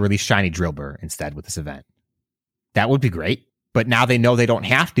 Let's say they release Shiny Drillbur instead with this event. That would be great. But now they know they don't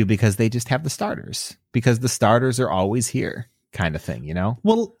have to because they just have the starters. Because the starters are always here, kind of thing, you know?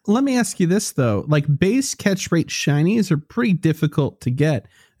 Well, let me ask you this, though. Like, base catch rate shinies are pretty difficult to get,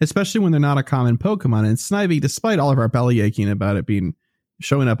 especially when they're not a common Pokemon. And Snivy, despite all of our belly aching about it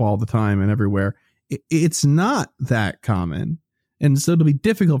showing up all the time and everywhere, it's not that common. And so it'll be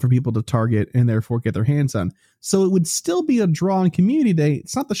difficult for people to target and therefore get their hands on. So it would still be a draw on community day.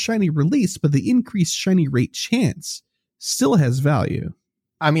 It's not the shiny release, but the increased shiny rate chance still has value.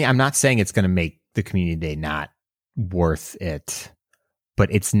 I mean, I'm not saying it's going to make the community day not worth it,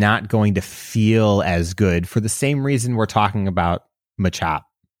 but it's not going to feel as good for the same reason we're talking about Machop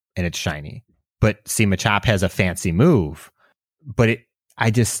and it's shiny. But see, Machop has a fancy move, but it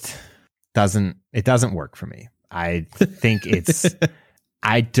doesn't work for me. I think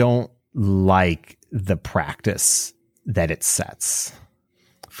I don't like the practice that it sets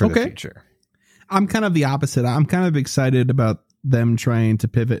for the future. I'm kind of the opposite. I'm kind of excited about them trying to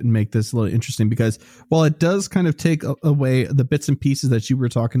pivot and make this a little interesting because while it does kind of take away the bits and pieces that you were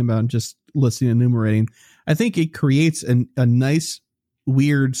talking about and just listing and enumerating, I think it creates a nice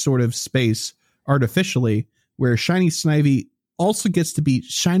weird sort of space artificially where Shiny Snivy also gets to be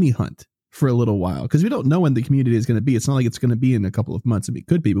Shiny Hunt for a little while, because we don't know when the community is going to be. It's not like it's going to be in a couple of months. I mean, it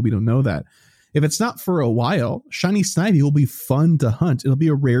could be, but we don't know that. If it's not for a while, Shiny Snivy will be fun to hunt. It'll be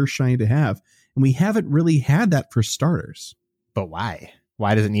a rare shiny to have. And we haven't really had that for starters. But why?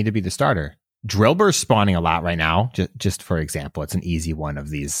 Why does it need to be the starter? Drillbur's spawning a lot right now. Just for example, it's an easy one of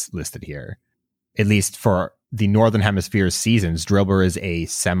these listed here. At least for the Northern Hemisphere seasons, Drillbur is a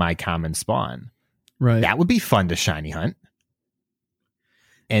semi-common spawn. Right. That would be fun to shiny hunt.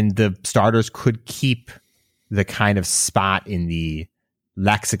 And the starters could keep the kind of spot in the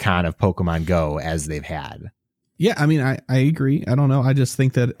lexicon of Pokemon Go as they've had. Yeah, I mean, I agree. I don't know. I just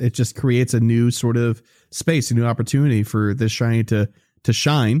think that it just creates a new sort of space, a new opportunity for this shiny to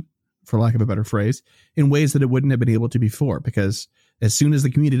shine, for lack of a better phrase, in ways that it wouldn't have been able to before. Because as soon as the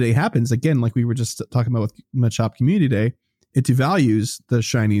community day happens, again, like we were just talking about with Machop Community Day, it devalues the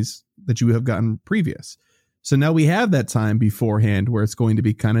shinies that you have gotten previous. So now we have that time beforehand where it's going to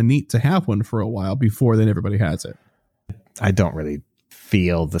be kind of neat to have one for a while before then everybody has it. I don't really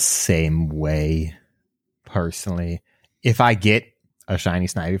feel the same way personally. If I get a shiny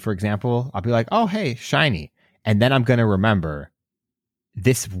Snivy, for example, I'll be like, oh, hey, shiny. And then I'm going to remember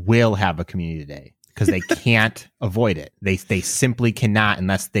this will have a community day because they can't avoid it. They simply cannot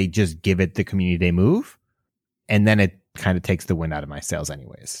unless they just give it the community day move. And then it kind of takes the wind out of my sails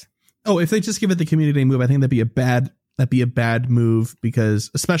anyways. Oh, if they just give it the community day move, I think that'd be a bad move,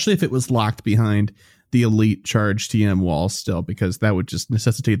 because especially if it was locked behind the elite charge TM wall still, because that would just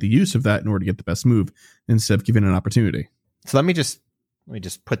necessitate the use of that in order to get the best move instead of giving an opportunity. So let me just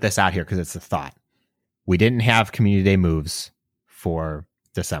put this out here because it's a thought. We didn't have community day moves for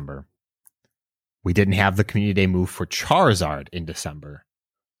December. We didn't have the community day move for Charizard in December.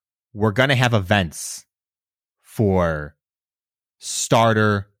 We're going to have events for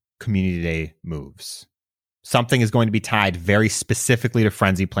starter community day moves. Something is going to be tied very specifically to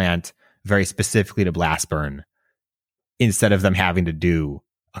Frenzy Plant, very specifically to Blast Burn, instead of them having to do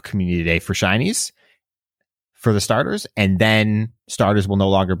a community day for shinies for the starters, and then starters will no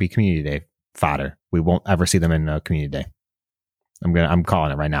longer be community day fodder. We won't ever see them in a community day. I'm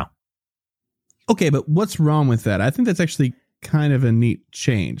calling it right now. Okay, but what's wrong with that? I think that's actually kind of a neat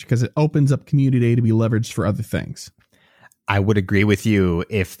change because it opens up community day to be leveraged for other things. I would agree with you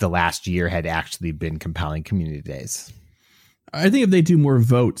if the last year had actually been compelling community days. I think if they do more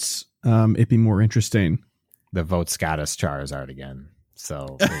votes, it'd be more interesting. The votes got us Charizard again.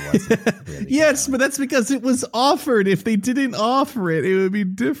 So it wasn't really yes, but that's because it was offered. If they didn't offer it, it would be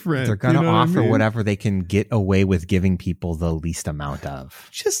different. They're going to offer whatever they can get away with giving people the least amount of.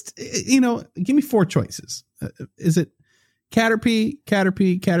 Just, give me 4 choices. Is it Caterpie, or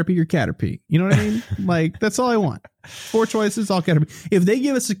Caterpie? You know what I mean? Like, that's all I want. 4 choices, all Caterpie. If they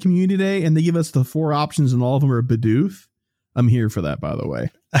give us a community day and they give us the 4 options and all of them are Bidoof, I'm here for that, by the way.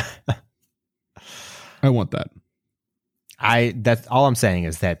 I want that. That's all I'm saying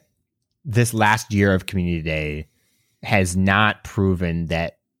is that this last year of community day has not proven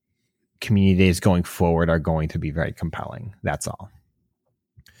that community days going forward are going to be very compelling. That's all.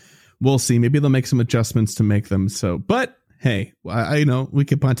 We'll see. Maybe they'll make some adjustments to make them so. But hey, I know we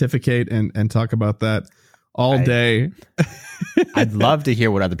could pontificate and talk about that all day. I'd love to hear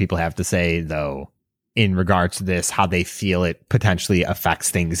what other people have to say, though, in regards to this, how they feel it potentially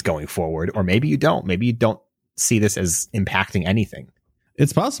affects things going forward. Or maybe you don't. Maybe you don't see this as impacting anything.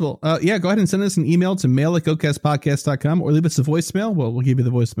 It's possible. Yeah, go ahead and send us an email to mail@gocastpodcast.com or leave us a voicemail. Well, we'll give you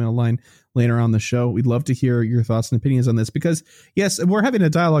the voicemail line later on the show. We'd love to hear your thoughts and opinions on this because, yes, we're having a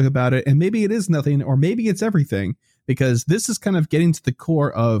dialogue about it, and maybe it is nothing or maybe it's everything, because this is kind of getting to the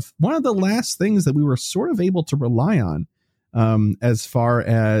core of one of the last things that we were sort of able to rely on as far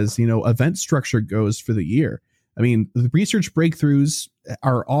as, event structure goes for the year. I mean, the research breakthroughs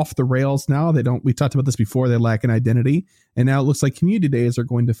are off the rails now. We talked about this before. They lack an identity. And now it looks like community days are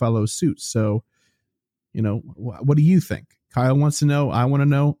going to follow suit. So, what do you think? Kyle wants to know. I want to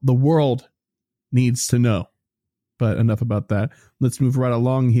know. The world needs to know. But enough about that. Let's move right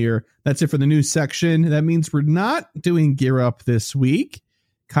along here. That's it for the news section. That means we're not doing Gear Up this week.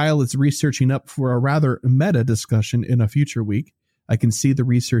 Kyle is researching up for a rather meta discussion in a future week. I can see the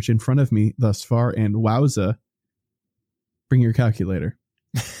research in front of me thus far, and wowza. Bring your calculator.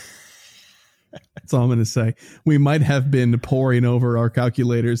 That's all I'm going to say. We might have been poring over our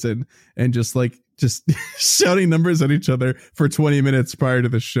calculators and just shouting numbers at each other for 20 minutes prior to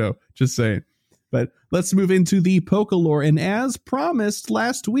the show. Just saying. But let's move into the Pokelore. And as promised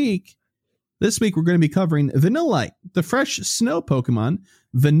last week, This week, we're going to be covering Vanillite, the fresh snow Pokemon,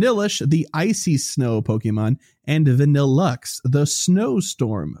 Vanillish, the icy snow Pokemon, and Vanillux, the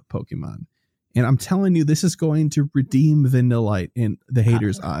snowstorm Pokemon. And I'm telling you, this is going to redeem Vanillite in the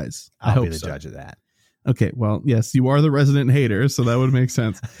haters' eyes. I I'll hope be the so. judge of that. Okay, well, yes, you are the resident hater, so that would make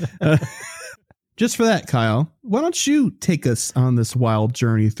sense. Just for that, Kyle, why don't you take us on this wild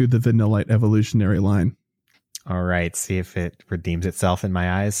journey through the Vanillite evolutionary line? All right. See if it redeems itself in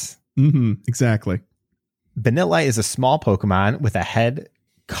my eyes. Exactly. Vanillite is a small Pokemon with a head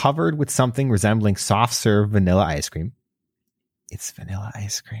covered with something resembling soft serve vanilla ice cream. It's vanilla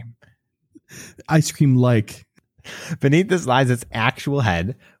ice cream. Ice cream like. Beneath this lies its actual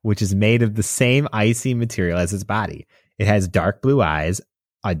head, which is made of the same icy material as its body. It has dark blue eyes,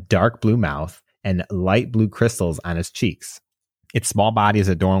 a dark blue mouth, and light blue crystals on its cheeks. Its small body is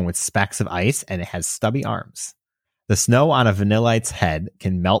adorned with specks of ice, and it has stubby arms. The snow on a Vanillite's head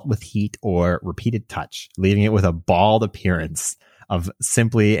can melt with heat or repeated touch, leaving it with a bald appearance of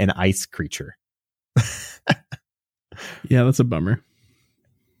simply an ice creature. Yeah, that's a bummer.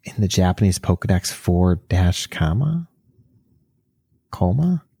 In the Japanese Pokedex 4-,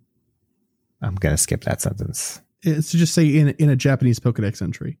 I'm going to skip that sentence. It's to just say in a Japanese Pokedex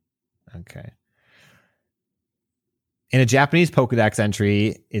entry. Okay. In a Japanese Pokedex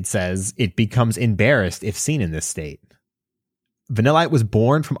entry, it says, it becomes embarrassed if seen in this state. Vanillite was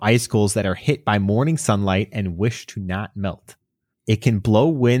born from icicles that are hit by morning sunlight and wish to not melt. It can blow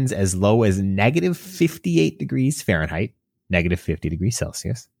winds as low as negative 58 degrees Fahrenheit, negative 50 degrees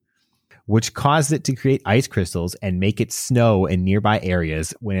Celsius, which causes it to create ice crystals and make it snow in nearby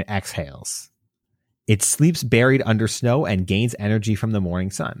areas when it exhales. It sleeps buried under snow and gains energy from the morning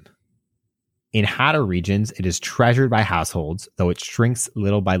sun. In hotter regions, it is treasured by households, though it shrinks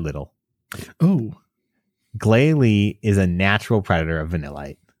little by little. Oh. Glalie is a natural predator of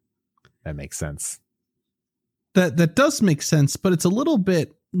Vanillite. That makes sense. That does make sense, but it's a little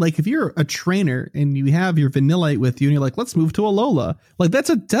bit like if you're a trainer and you have your Vanillite with you and you're like, let's move to Alola. Like, that's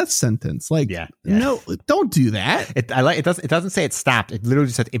a death sentence. Like, yeah. No, don't do that. It doesn't say it stopped. It literally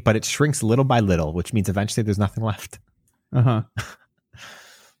just said, but it shrinks little by little, which means eventually there's nothing left. Uh-huh.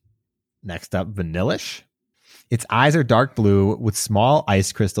 Next up, Vanillish. Its eyes are dark blue with small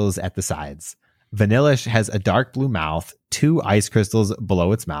ice crystals at the sides. Vanillish has a dark blue mouth, 2 ice crystals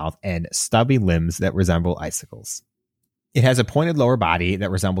below its mouth, and stubby limbs that resemble icicles. It has a pointed lower body that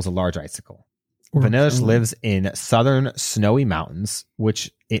resembles a large icicle. Vanillish lives in southern snowy mountains,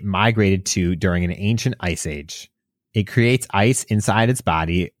 which it migrated to during an ancient ice age. It creates ice inside its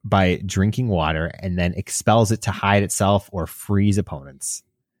body by drinking water and then expels it to hide itself or freeze opponents.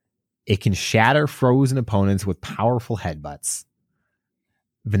 It can shatter frozen opponents with powerful headbutts.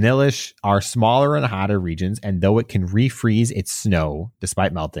 Vanillish are smaller in hotter regions, and though it can refreeze its snow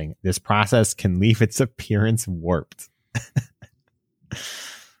despite melting, this process can leave its appearance warped.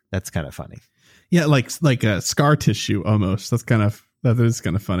 That's kind of funny. Yeah, like a scar tissue almost. That is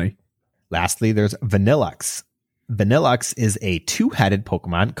kind of funny. Lastly, there's Vanillux. Vanillux is a 2-headed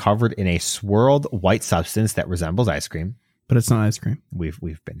Pokemon covered in a swirled white substance that resembles ice cream. But it's not ice cream.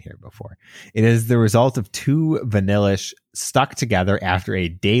 We've been here before. It is the result of 2 Vanillish stuck together after a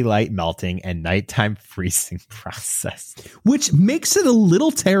daylight melting and nighttime freezing process. Which makes it a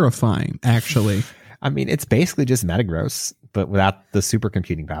little terrifying, actually. I mean, it's basically just Metagross, but without the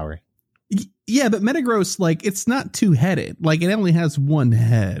supercomputing power. Yeah, but Metagross, like, it's not 2-headed. Like, it only has 1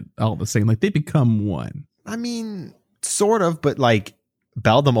 head all the same. Like, they become one. I mean, sort of, but like,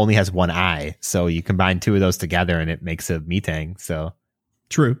 Beldum only has 1 eye, so you combine 2 of those together and it makes a Metang. So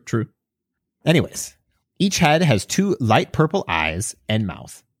true. Anyways, each head has 2 light purple eyes and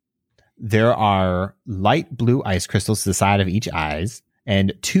mouth. There are light blue ice crystals to the side of each eyes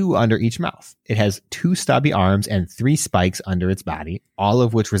and 2 under each mouth. It has 2 stubby arms and 3 spikes under its body, all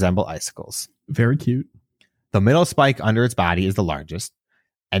of which resemble icicles. Very cute. The middle spike under its body is the largest,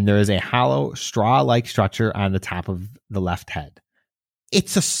 and there is a hollow straw-like structure on the top of the left head.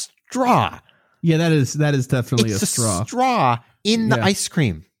 It's a straw. Yeah, that is definitely it's a straw. Straw in the ice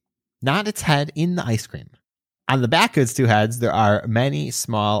cream, not its head in the ice cream. On the back of its 2 heads, there are many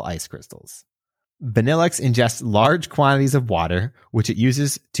small ice crystals. Vanillux ingests large quantities of water, which it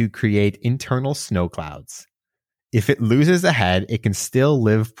uses to create internal snow clouds. If it loses a head, it can still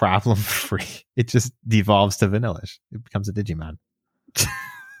live problem-free. It just devolves to Vanillish. It becomes a Digimon.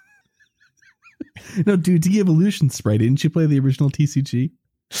 No, dude, de-evolution spray. Didn't you play the original TCG?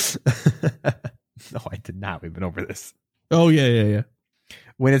 No, I did not. We've been over this. Oh, yeah.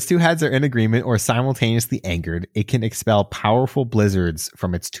 When its 2 heads are in agreement or simultaneously angered, it can expel powerful blizzards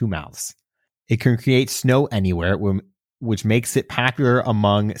from its 2 mouths. It can create snow anywhere which makes it popular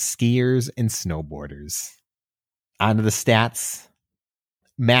among skiers and snowboarders. Onto the stats.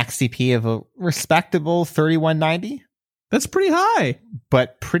 Max CP of a respectable 3190. That's pretty high.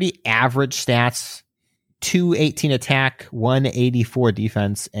 But pretty average stats. 218 attack, 184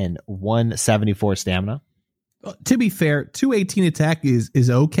 defense, and 174 stamina. To be fair, 218 attack is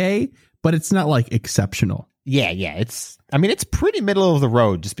okay, but it's not like exceptional. Yeah. It's pretty middle of the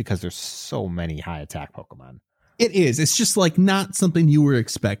road just because there's so many high attack Pokemon. It is. It's just like not something you were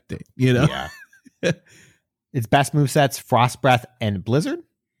expecting, you know? Yeah. Its best movesets, Frost Breath and Blizzard.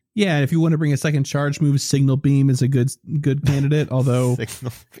 Yeah, and if you want to bring a second charge move, Signal Beam is a good candidate, although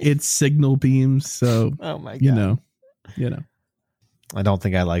it's Signal Beam, so oh my god. You know. I don't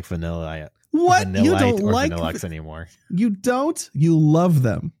think I like Vanilla. What? Vanillite You don't or like Vanilluxe anymore. You don't? You love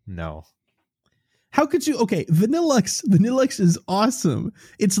them. No. How could you? Okay, Vanilluxe is awesome.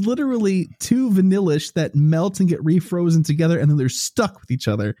 It's literally two Vanillish that melt and get refrozen together, and then they're stuck with each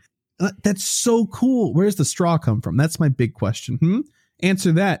other. That's so cool. Where's the straw come from? That's my big question.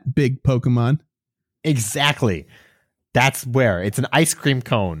 Answer that, big Pokemon. Exactly. That's where. It's an ice cream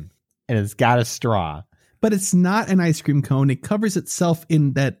cone, and it's got a straw. But it's not an ice cream cone. It covers itself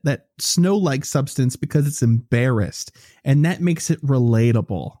in that snow-like substance because it's embarrassed, and that makes it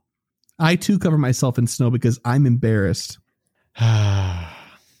relatable. I too cover myself in snow because I'm embarrassed. I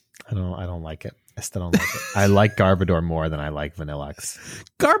don't like it. I still don't like it. I like Garbodor more than I like Vanilluxe.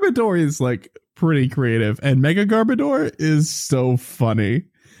 Garbodor is like pretty creative, and Mega Garbodor is so funny.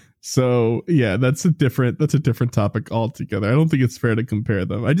 So yeah, that's a different topic altogether. I don't think it's fair to compare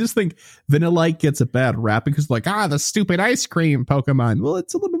them. I just think Vanillite gets a bad rap because like, the stupid ice cream Pokemon. Well,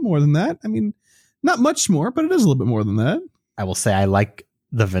 it's a little bit more than that. I mean, not much more, but it is a little bit more than that. I will say I like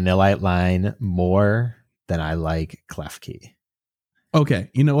the Vanillite line more than I like Klefki.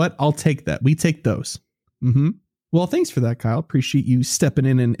 Okay, you know what? I'll take that. We take those. Well, thanks for that, Kyle. Appreciate you stepping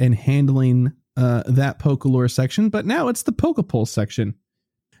in and handling that Pokelore section. But now it's the Pokepole section.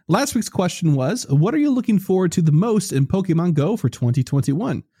 Last week's question was, what are you looking forward to the most in Pokemon Go for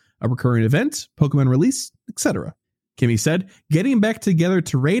 2021? A recurring event, Pokemon release, etc. Kimmy said, getting back together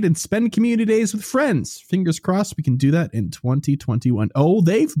to raid and spend community days with friends. Fingers crossed we can do that in 2021. Oh,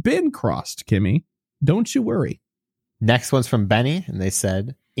 they've been crossed, Kimmy. Don't you worry. Next one's from Benny, and they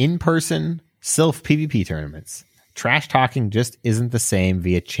said, in-person Sylph PvP tournaments. Trash talking just isn't the same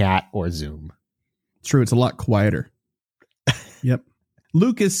via chat or Zoom. True, it's a lot quieter. Yep.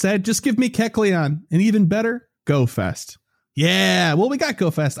 Lucas said, just give me Kecleon, and even better, GoFest. Yeah, well, we got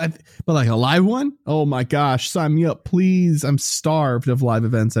GoFest, but like a live one? Oh my gosh, sign me up, please. I'm starved of live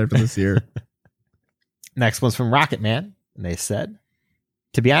events after this year. Next one's from Rocket Man, and they said,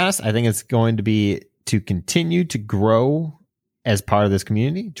 to be honest, I think it's going to be to continue to grow as part of this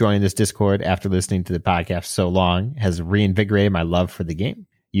community. Joining this Discord after listening to the podcast so long has reinvigorated my love for the game.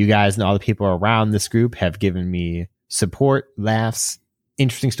 You guys and all the people around this group have given me support, laughs,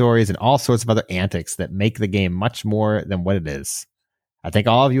 interesting stories, and all sorts of other antics that make the game much more than what it is. I thank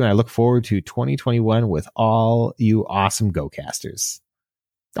all of you, and I look forward to 2021 with all you awesome GoCasters.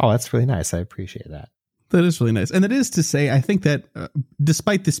 Oh, that's really nice. I appreciate that. That is really nice. And that is to say, I think that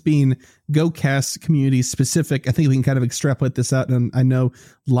despite this being GoCast community specific, I think we can kind of extrapolate this out. And I know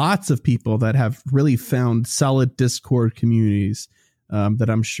lots of people that have really found solid Discord communities that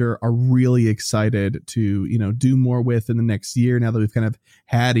I'm sure are really excited to, do more with in the next year. Now that we've kind of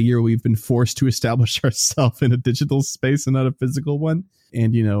had a year, we've been forced to establish ourselves in a digital space and not a physical one.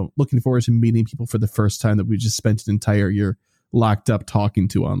 And, looking forward to meeting people for the first time that we just spent an entire year locked up talking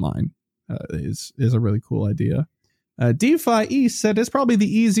to online. Is a really cool idea. DeFi East said it's probably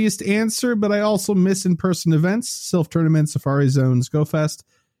the easiest answer, but I also miss in-person events, Sylph tournaments, Safari Zones, GoFest.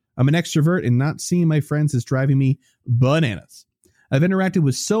 I'm an extrovert, and not seeing my friends is driving me bananas. I've interacted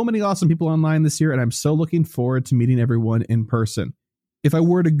with so many awesome people online this year, and I'm so looking forward to meeting everyone in person. If I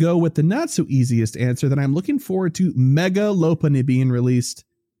were to go with the not so easiest answer, then I'm looking forward to Mega Lopunny being released.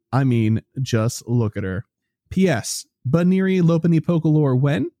 I mean, just look at her. P.S. Buneary Lopunny Pokelore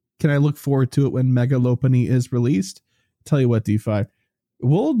when? Can I look forward to it when Mega Lopunny is released? Tell you what, DeFi,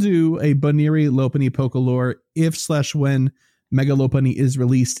 we'll do a Buneary Lopunny Pokelore if/when Mega Lopunny is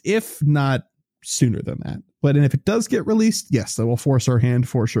released, if not sooner than that. But if it does get released, yes, that will force our hand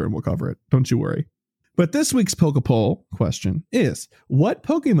for sure, and we'll cover it. Don't you worry. But this week's Pokepole question is, what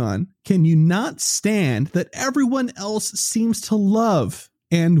Pokemon can you not stand that everyone else seems to love,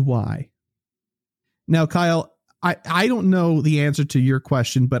 and why? Now, Kyle, I don't know the answer to your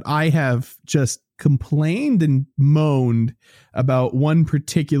question, but I have just complained and moaned about one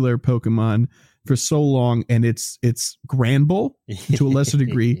particular Pokemon for so long, and it's Granbull, to a lesser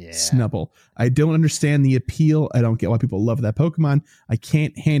degree, Yeah. Snubbull. I don't understand the appeal. I don't get why people love that Pokemon. I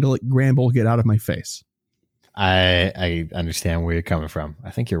can't handle it. Granbull, get out of my face. I understand where you're coming from.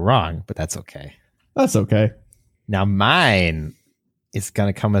 I think you're wrong, but that's okay. That's okay. Now mine is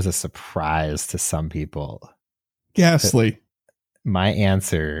going to come as a surprise to some people. Ghastly. My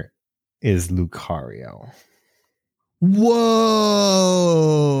answer is Lucario.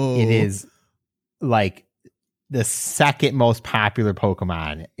 Whoa. It is like the second most popular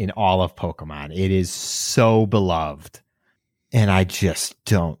Pokemon in all of Pokemon. It is so beloved, and I just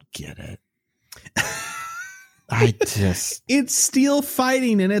don't get it. It's steel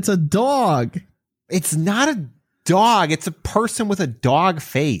fighting, and it's a dog. It's not a dog. It's a person with a dog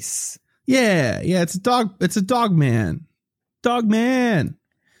face. Yeah, it's a dog. It's a dog man. Dog man.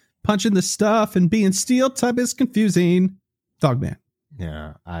 Punching the stuff and being steel type is confusing. Dog man.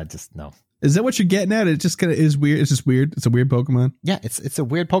 Yeah, I just no. Is that what you're getting at? It just kind of is weird. It's just weird. It's a weird Pokemon. Yeah, it's a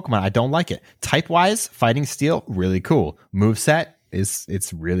weird Pokemon. I don't like it. Type wise, fighting steel, really cool. Moveset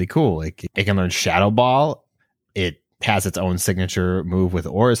it's really cool. It can learn Shadow Ball. It has its own signature move with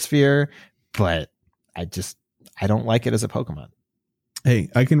Aura Sphere, but I don't like it as a Pokemon. Hey,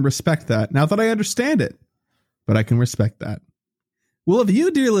 I can respect that. Now that I understand it, but I can respect that. Well, if you,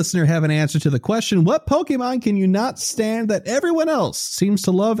 dear listener, have an answer to the question, what Pokemon can you not stand that everyone else seems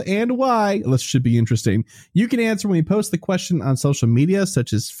to love and why? This should be interesting. You can answer when we post the question on social media,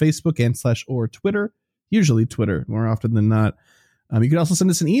 such as Facebook or Twitter, usually Twitter more often than not. You can also send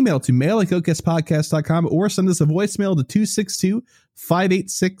us an email to mail@gocastpodcast.com or send us a voicemail to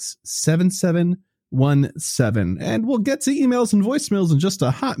 262-586-7717. And we'll get to emails and voicemails in just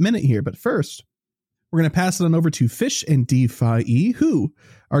a hot minute here. But first, we're going to pass it on over to Fish and DeFi, who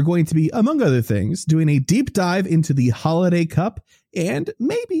are going to be, among other things, doing a deep dive into the Holiday Cup and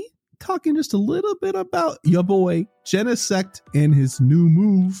maybe talking just a little bit about your boy Genesect and his new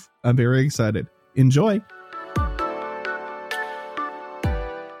move. I'm very excited. Enjoy.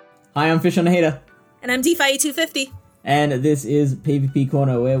 Hi, I'm Fish on the Hater. And I'm DeFi250. And this is PvP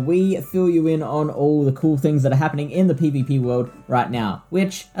Corner, where we fill you in on all the cool things that are happening in the PvP world right now.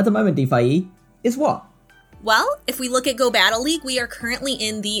 Which, at the moment, DeFi is what? Well, if we look at Go Battle League, we are currently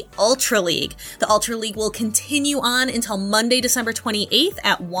in the Ultra League. The Ultra League will continue on until Monday, December 28th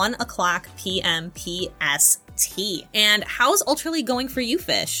at 1 o'clock p.m. PST. And how's Ultra League going for you,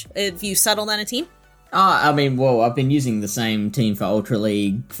 Fish? Have you settled on a team? I've been using the same team for Ultra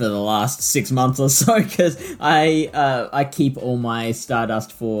League for the last 6 months or so, because I keep all my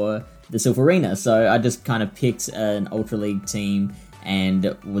Stardust for the Silpharina, so I just kind of picked an Ultra League team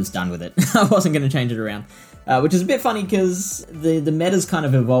and was done with it. I wasn't going to change it around, which is a bit funny because the meta's kind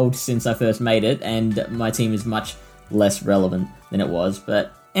of evolved since I first made it, and my team is much less relevant than it was,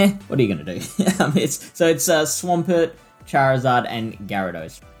 but what are you going to do? It's Swampert, Charizard, and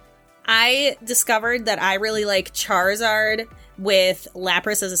Gyarados. I discovered that I really like Charizard with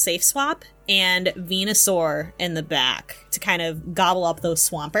Lapras as a safe swap and Venusaur in the back to kind of gobble up those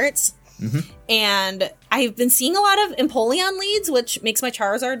Swamperts. Mm-hmm. And I've been seeing a lot of Empoleon leads, which makes my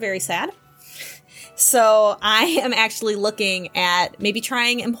Charizard very sad. So I am actually looking at maybe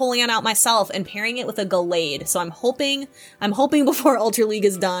trying Empoleon out myself and pairing it with a Gallade. So I'm hoping before Ultra League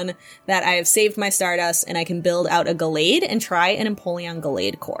is done that I have saved my Stardust and I can build out a Gallade and try an Empoleon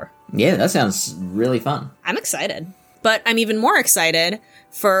Gallade core. Yeah, that sounds really fun. I'm excited. But I'm even more excited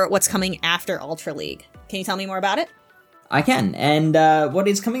for what's coming after Ultra League. Can you tell me more about it? I can. And what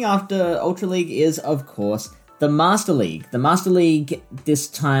is coming after Ultra League is, of course, the Master League. The Master League this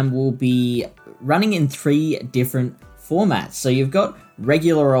time will be running in 3 different formats. So you've got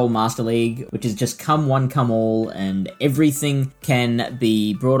regular old Master League, which is just come one, come all, and everything can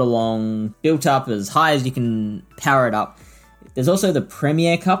be brought along, built up as high as you can power it up. There's also the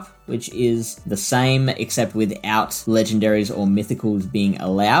Premier Cup, which is the same except without legendaries or mythicals being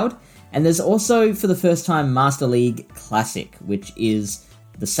allowed. And there's also, for the first time, Master League Classic, which is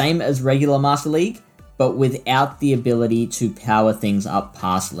the same as regular Master League, but without the ability to power things up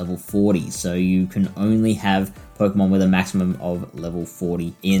past level 40. So you can only have Pokemon with a maximum of level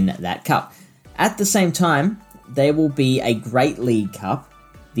 40 in that cup. At the same time, there will be a Great League Cup,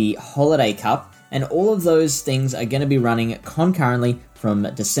 the Holiday Cup, and all of those things are going to be running concurrently from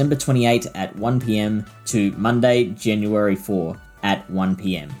December 28 at 1 p.m. to Monday, January 4 at 1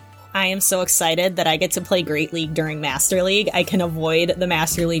 p.m. I am so excited that I get to play Great League during Master League. I can avoid the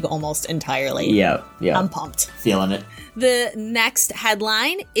Master League almost entirely. Yeah. I'm pumped. Feeling it. The next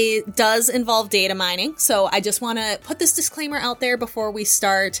headline, it does involve data mining. So I just want to put this disclaimer out there before we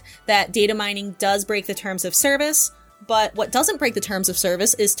start that data mining does break the terms of service. But what doesn't break the terms of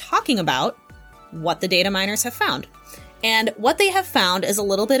service is talking about what the data miners have found. And what they have found is a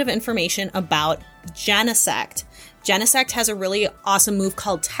little bit of information about Genesect. Genesect has a really awesome move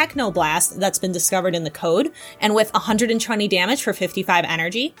called Technoblast that's been discovered in the code, and with 120 damage for 55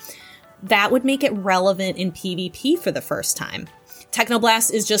 energy, that would make it relevant in PvP for the first time.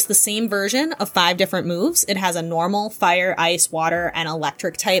 Technoblast is just the same version of 5 different moves. It has a normal, fire, ice, water, and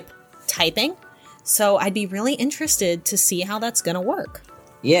electric typing. So I'd be really interested to see how that's going to work.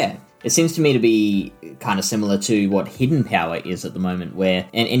 Yeah, it seems to me to be kind of similar to what Hidden Power is at the moment, where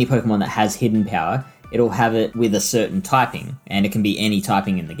any Pokemon that has Hidden Power, it'll have it with a certain typing, and it can be any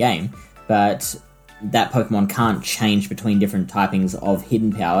typing in the game, but that Pokemon can't change between different typings of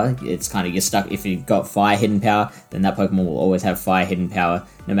Hidden Power. It's kind of, you're stuck. If you've got Fire Hidden Power, then that Pokemon will always have Fire Hidden Power,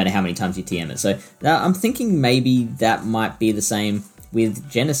 no matter how many times you TM it. So I'm thinking maybe that might be the same with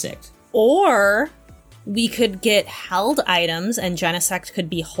Genesect. Or we could get held items, and Genesect could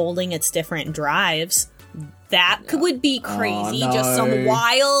be holding its different drives. That would be crazy. no. Just some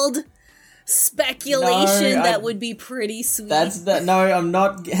wild speculation No, that would be pretty sweet. No, I'm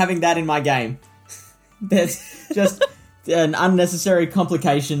not having that in my game. That's just an unnecessary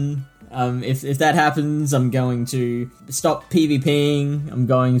complication. If that happens, I'm going to stop PvPing. I'm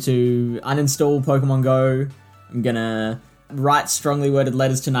going to uninstall Pokemon Go. I'm gonna write strongly worded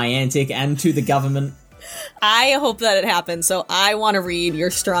letters to Niantic and to the government. I hope that it happens, so I want to read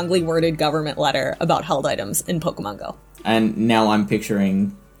your strongly worded government letter about held items in Pokemon Go. And now I'm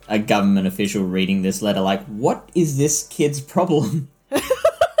picturing a government official reading this letter like, what is this kid's problem?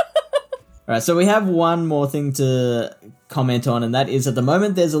 Alright, so we have one more thing to comment on, and that is at the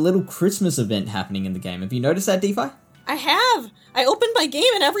moment there's a little Christmas event happening in the game. Have you noticed that, DeFi? I have! I opened my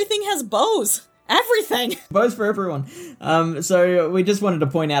game and everything has bows! Everything! Bows for everyone. So we just wanted to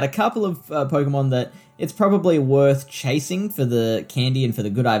point out a couple of Pokemon that it's probably worth chasing for the candy and for the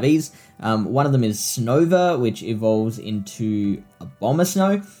good IVs. One of them is Snova, which evolves into a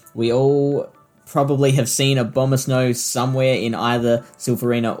Abomasnow. We all probably have seen a Abomasnow somewhere in either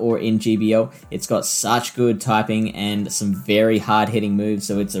Silpharina or in GBL. It's got such good typing and some very hard-hitting moves,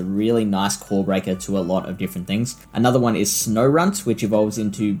 so it's a really nice core breaker to a lot of different things. Another one is Snorunt, which evolves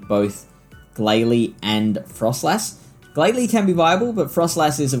into both Glalie and Frostlass. Glalie can be viable, but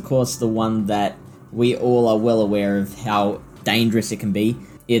Frostlass is, of course, the one that we all are well aware of how dangerous it can be.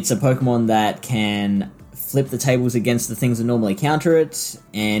 It's a Pokemon that can flip the tables against the things that normally counter it,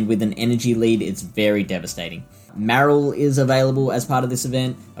 and with an energy lead, it's very devastating. Marill is available as part of this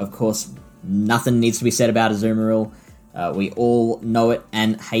event. Of course, nothing needs to be said about Azumarill. We all know it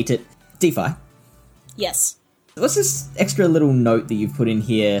and hate it. DeFi, Yes. what's this extra little note that you've put in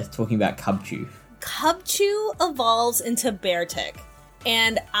here talking about Cubchoo? Cubchoo evolves into Beartic,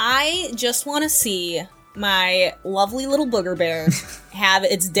 and I just want to see my lovely little booger bear have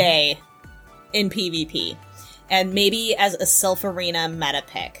its day in PvP, and maybe as a Silpharina meta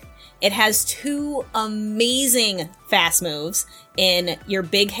pick. It has 2 amazing fast moves in your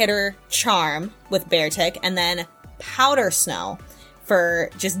big hitter Charm with Beartic, and then Powder Snow for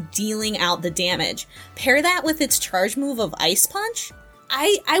just dealing out the damage. Pair that with its charge move of Ice Punch.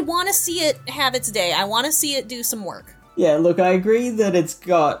 I want to see it have its day. I want to see it do some work. Yeah, look, I agree that it's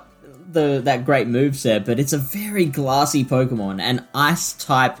got that great moveset, but it's a very glassy Pokemon, and Ice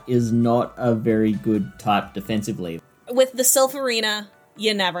type is not a very good type defensively. With the Silpharina,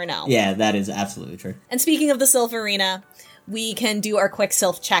 you never know. Yeah, that is absolutely true. And speaking of the Silpharina, we can do our quick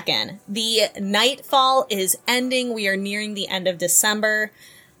Sylph check-in. The Nightfall is ending. We are nearing the end of December.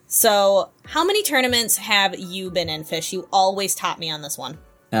 So, how many tournaments have you been in, Fish? You always top me on this one.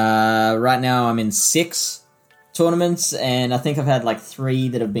 Right now I'm in 6 tournaments, and I think I've had like 3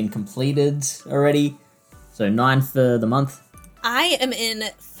 that have been completed already. So 9 for the month. I am in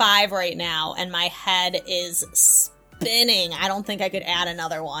 5 right now, and my head is spinning. I don't think I could add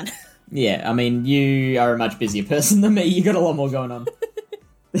another one. Yeah, I mean, you are a much busier person than me. You got a lot more going on.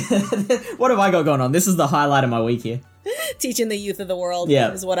 What have I got going on? This is the highlight of my week here. Teaching the youth of the world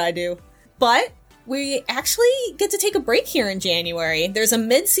Yeah. is what I do. But we actually get to take a break here in January. There's a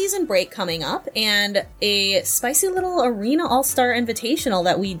mid-season break coming up and a spicy little Arena All-Star Invitational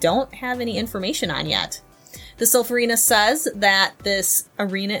that we don't have any information on yet. The Silpharina says that this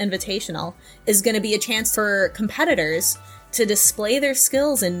Arena Invitational is going to be a chance for competitors to display their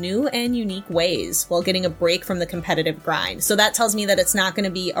skills in new and unique ways while getting a break from the competitive grind. So that tells me that it's not going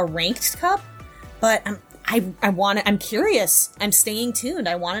to be a ranked cup, but I'm curious. I'm staying tuned.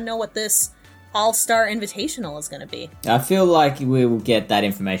 I want to know what this All-Star Invitational is going to be. I feel like we will get that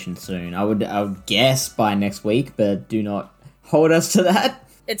information soon. I would guess by next week, but do not hold us to that.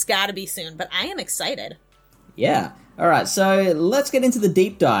 It's got to be soon, but I am excited. Yeah. All right, so let's get into the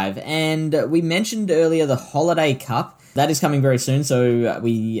deep dive. And we mentioned earlier the Holiday Cup. That is coming very soon, so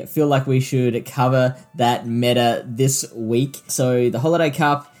we feel like we should cover that meta this week. So the Holiday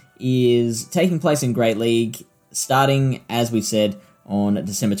Cup is taking place in Great League, starting, as we said, on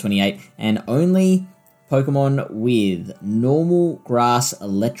December 28th, and only Pokemon with normal, grass,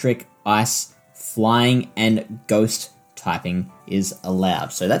 electric, ice, flying, and ghost typing is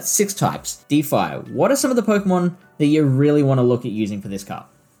allowed. So that's 6 types. DeFi, what are some of the Pokemon that you really want to look at using for this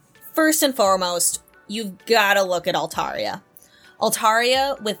cup? First and foremost, you've got to look at Altaria.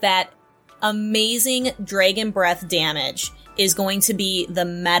 Altaria, with that amazing Dragon Breath damage, is going to be the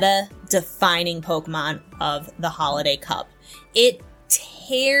meta-defining Pokemon of the Holiday Cup. It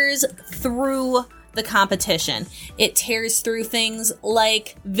tears through the competition. It tears through things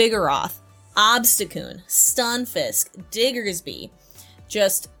like Vigoroth, Obstagoon, Stunfisk, Diggersby.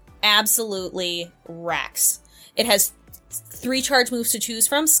 Just absolutely wrecks. It has 3 charge moves to choose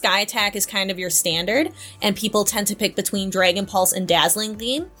from. Sky Attack is kind of your standard, and people tend to pick between Dragon Pulse and Dazzling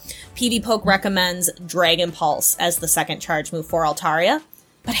Gleam. PvPoke recommends Dragon Pulse as the second charge move for Altaria,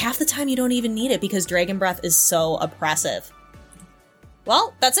 but half the time you don't even need it because Dragon Breath is so oppressive.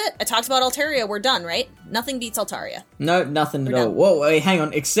 Well, that's it. I talked about Altaria. We're done, right? Nothing beats Altaria. No, nothing at all. done. Whoa, wait, hang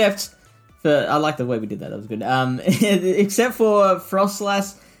on. Except for... I like the way we did that. That was good. Except for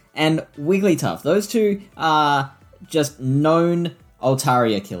Frostlass and Wigglytuff. Those two are just known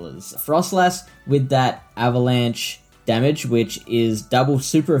Altaria killers. Frostlass with that avalanche damage, which is double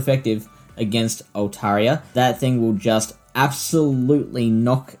super effective against Altaria. That thing will just absolutely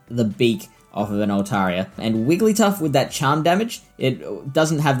knock the beak off of an Altaria. And Wigglytuff with that charm damage, it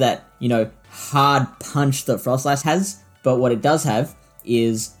doesn't have that, hard punch that Frostlass has, but what it does have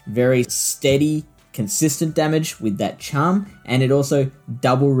is very steady, consistent damage with that charm, and it also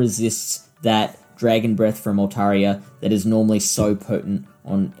double resists that Dragon Breath from Altaria that is normally so potent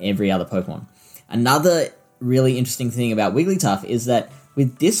on every other Pokemon. Another really interesting thing about Wigglytuff is that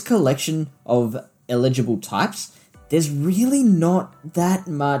with this collection of eligible types, there's really not that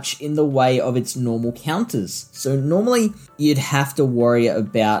much in the way of its normal counters. So normally you'd have to worry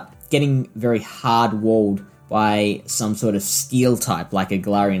about getting very hard-walled by some sort of steel type like a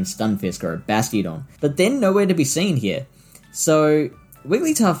Galarian Stunfisk or a Bastiodon. But then nowhere to be seen here. So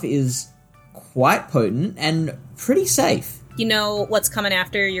Wigglytuff is quite potent and pretty safe. You know what's coming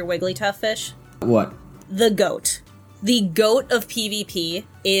after your Wigglytuff fish? What? The GOAT. The GOAT of PvP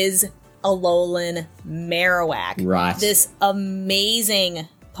is Alolan Marowak. Right. This amazing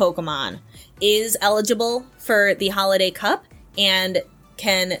Pokemon is eligible for the Holiday Cup and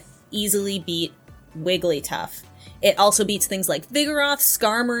can easily beat Wigglytuff. It also beats things like Vigoroth,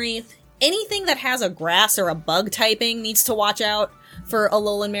 Skarmory. Anything that has a grass or a bug typing needs to watch out for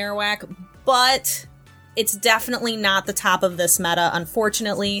Alolan Marowak, but it's definitely not the top of this meta,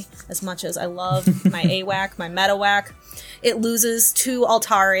 unfortunately, as much as I love my AWAC, my MetaWAC. It loses to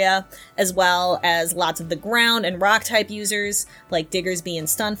Altaria, as well as lots of the ground and rock type users, like Diggersby and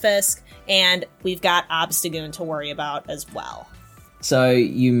Stunfisk, and we've got Obstagoon to worry about as well. So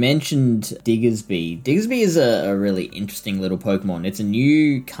you mentioned Diggersby. Diggersby is a really interesting little Pokemon. It's a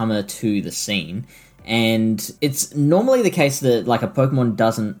newcomer to the scene, and it's normally the case that like a Pokemon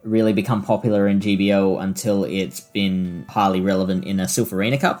doesn't really become popular in GBL until it's been highly relevant in a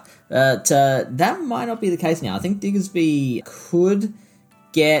Silpharina Cup. But that might not be the case now. I think Diggersby could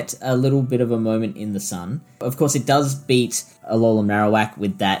get a little bit of a moment in the sun. Of course, it does beat Alolan Marowak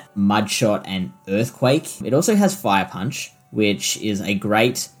with that Mud Shot and Earthquake. It also has Fire Punch, which is a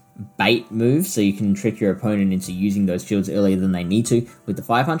great bait move, so you can trick your opponent into using those shields earlier than they need to with the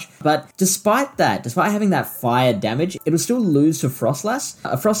Fire Punch. But despite having that fire damage, it'll still lose to Frostlass.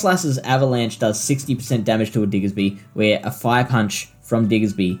 A Frostlass's Avalanche does 60% damage to a Diggersby, where a Fire Punch from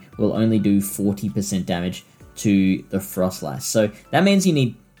Diggersby will only do 40% damage to the Frostlass. So that means you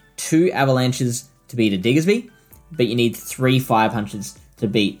need 2 Avalanches to beat a Diggersby, but you need 3 Fire Punches to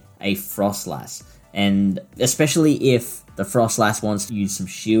beat a Frostlass. And especially if the Frostlass wants to use some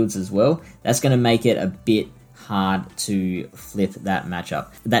shields as well, that's going to make it a bit hard to flip that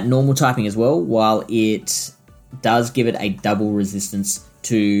matchup. That normal typing as well, while it does give it a double resistance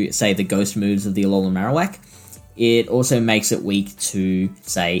to, say, the ghost moves of the Alolan Marowak, it also makes it weak to,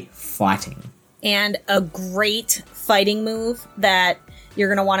 say, fighting. And a great fighting move that you're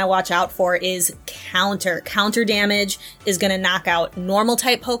going to want to watch out for is Counter. Counter damage is going to knock out normal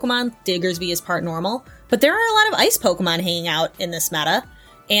type Pokemon. Diggersby is part normal. But there are a lot of ice Pokemon hanging out in this meta,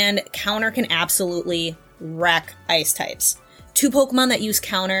 and Counter can absolutely wreck ice types. 2 Pokemon that use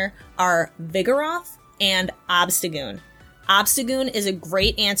Counter are Vigoroth and Obstagoon. Obstagoon is a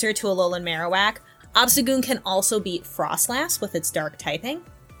great answer to Alolan Marowak. Obstagoon can also beat Frostlass with its dark typing.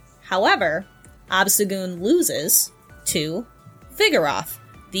 However, Obstagoon loses to Vigoroth,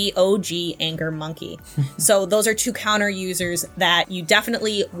 the OG Anger Monkey. So those are two counter users that you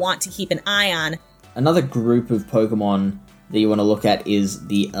definitely want to keep an eye on. Another group of Pokemon that you want to look at is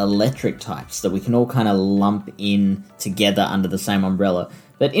the electric types that we can all kind of lump in together under the same umbrella.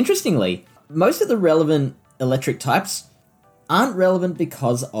 But interestingly, most of the relevant electric types aren't relevant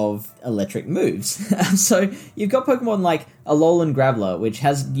because of electric moves. So you've got Pokemon like Alolan Graveler, which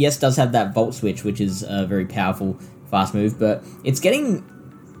does have that Volt Switch, which is a very powerful fast move, but it's getting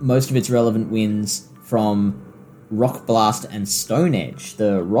most of its relevant wins from Rock Blast and Stone Edge,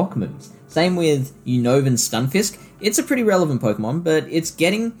 the rock moves. Same with Unova Stunfisk. It's a pretty relevant Pokemon, but it's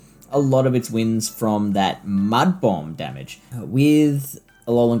getting a lot of its wins from that Mud Bomb damage. With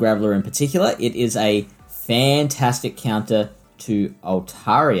Alolan Graveler in particular, it is a fantastic counter to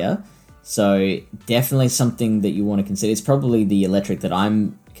Altaria, so definitely something that you want to consider. It's probably the electric that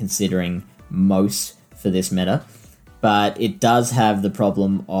I'm considering most for this meta, but it does have the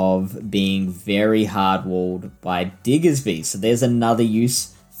problem of being very hard-walled by Diggersby, so there's another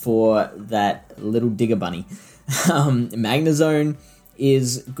use for that little Digger Bunny. Magnezone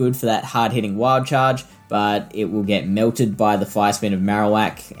is good for that hard-hitting Wild Charge, but it will get melted by the Fire Spin of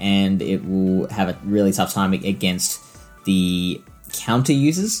Marowak, and it will have a really tough time against the counter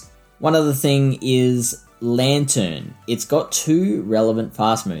users. One other thing is Lantern. It's got two relevant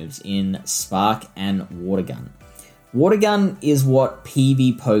fast moves in Spark and Water Gun. Water Gun is what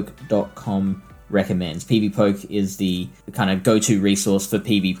PvPoke.com recommends. PvPoke is the kind of go-to resource for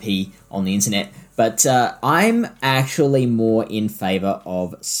PvP on the internet, but I'm actually more in favor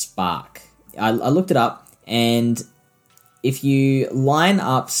of Spark. I looked it up, and if you line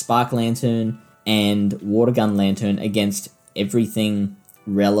up Spark Lantern and Water Gun Lantern against everything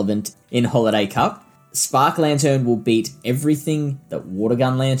relevant in Holiday Cup, Spark Lantern will beat everything that Water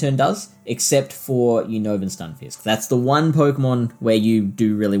Gun Lantern does, except for Unova Stunfisk. That's the one Pokemon where you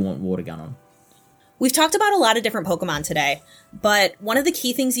do really want Water Gun on. We've talked about a lot of different Pokemon today, but one of the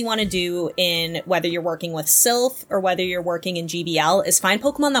key things you want to do in whether you're working with Sylph or whether you're working in GBL is find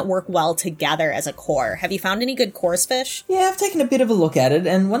Pokemon that work well together as a core. Have you found any good cores, Fish? Yeah, I've taken a bit of a look at it,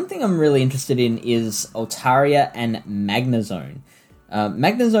 and one thing I'm really interested in is Altaria and Magnezone.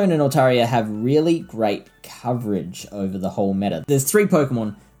 Magnezone and Altaria have really great coverage over the whole meta. There's three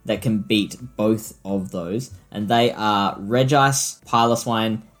Pokemon that can beat both of those, and they are Regice,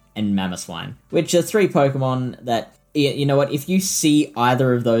 Piloswine, and Mamoswine, which are three Pokemon that, you know what, if you see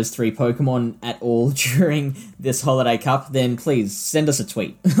either of those three Pokemon at all during this Holiday Cup, then please send us a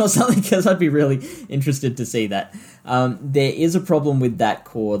tweet or something, because I'd be really interested to see that. There is a problem with that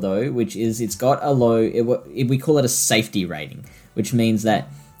core, though, which is it's got a low, we call it a safety rating, which means that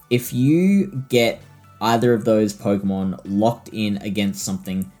if you get either of those Pokemon locked in against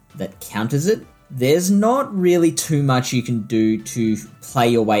something that counters it, there's not really too much you can do to play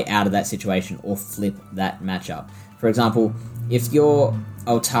your way out of that situation or flip that matchup. For example, if your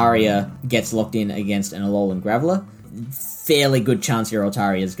Altaria gets locked in against an Alolan Graveler, fairly good chance your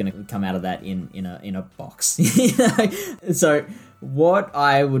Altaria is going to come out of that in a box. So what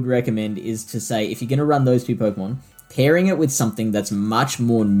I would recommend is to say, if you're going to run those two Pokemon, pairing it with something that's much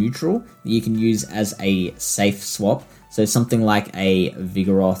more neutral that you can use as a safe swap. So something like a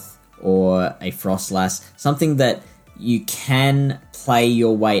Vigoroth or a Frostlass, something that you can play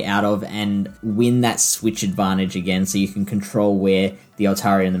your way out of and win that switch advantage again, so you can control where the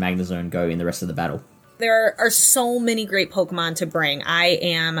Altaria and the Magnezone go in the rest of the battle. There are so many great Pokemon to bring. I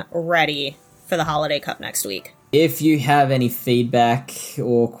am ready for the Holiday Cup next week. If you have any feedback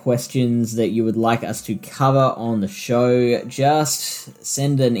or questions that you would like us to cover on the show, just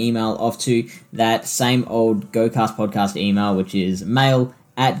send an email off to that same old GoCast Podcast email, which is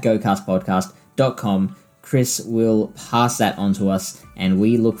mail@gocastpodcast.com. Chris will pass that on to us, and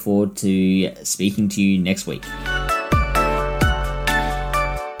we look forward to speaking to you next week.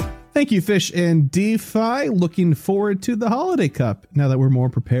 Thank you, Fish and DeFi. Looking forward to the Holiday Cup now that we're more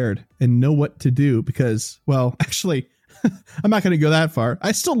prepared and know what to do, because, well, actually, I'm not going to go that far.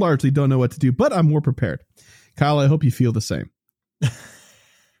 I still largely don't know what to do, but I'm more prepared. Kyle, I hope you feel the same.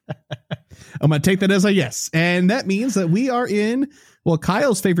 I'm going to take that as a yes. And that means that we are in, well,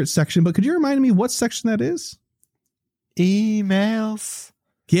 Kyle's favorite section, but could you remind me what section that is? Emails.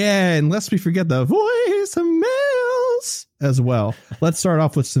 Yeah, and lest we forget the voicemails as well. Let's start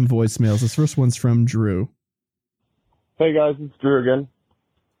off with some voicemails. This first one's from Drew. Hey guys, it's Drew again.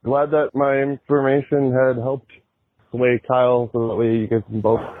 Glad that my information had helped sway Kyle, so that way you guys can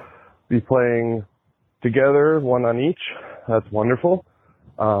both be playing together, one on each. That's wonderful.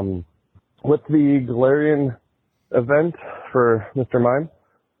 with the Galarian event for Mr. Mime,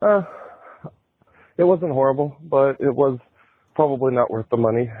 it wasn't horrible, but it was probably not worth the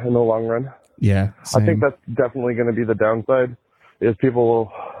money in the long run. Yeah, same. I think that's definitely going to be the downside, is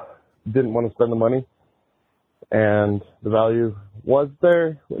people didn't want to spend the money, and the value was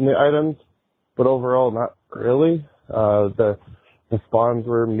there in the items, but overall not really. The spawns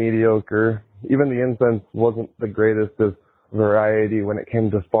were mediocre. Even the incense wasn't the greatest of variety when it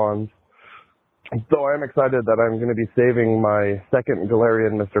came to spawns. So I'm excited that I'm going to be saving my second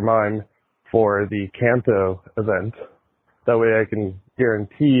Galarian Mr. Mime for the Kanto event. That way I can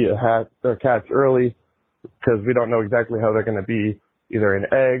guarantee a hatch or catch early, because we don't know exactly how they're going to be, either in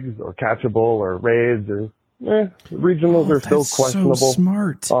eggs or catchable or raids or regionals are still questionable so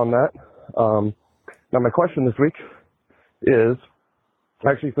smart. on that. Now my question this week is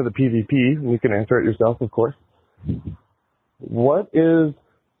actually for the PvP, and you can answer it yourself, of course. What is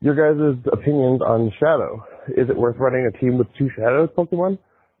your guys' opinions on Shadow? Is it worth running a team with 2 Shadows Pokemon?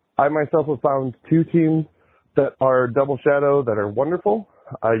 I myself have found 2 teams that are double Shadow that are wonderful.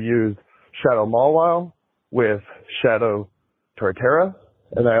 I use Shadow Mawile with Shadow Torterra,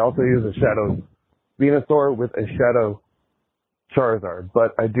 and I also use a Shadow Venusaur with a Shadow Charizard.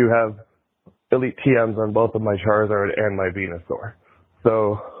 But I do have Elite TMs on both of my Charizard and my Venusaur.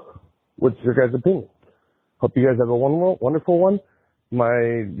 So, what's your guys' opinion? Hope you guys have a wonderful one.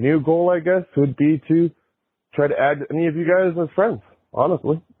 My new goal, I guess, would be to try to add any of you guys as friends,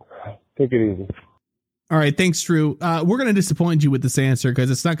 honestly. Take it easy. All right, thanks, Drew. We're going to disappoint you with this answer because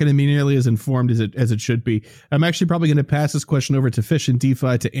it's not going to be nearly as informed as it should be. I'm actually probably going to pass this question over to Fish and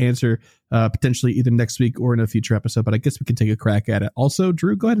DeFi to answer potentially either next week or in a future episode, but I guess we can take a crack at it. Also,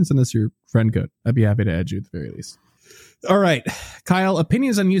 Drew, go ahead and send us your friend code. I'd be happy to add you at the very least. All right, Kyle,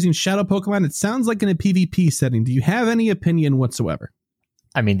 opinions on using Shadow Pokemon. It sounds like in a PvP setting. Do you have any opinion whatsoever?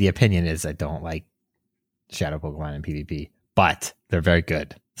 I mean, the opinion is I don't like Shadow Pokemon in PvP, but they're very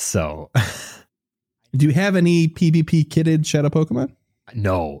good. So... Do you have any PvP kitted Shadow Pokemon?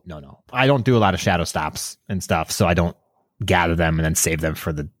 No. I don't do a lot of Shadow Stops and stuff, so I don't gather them and then save them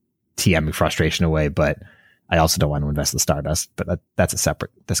for the TM frustration away, but I also don't want to invest in Stardust, but that's a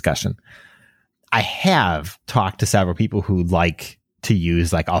separate discussion. I have talked to several people who like to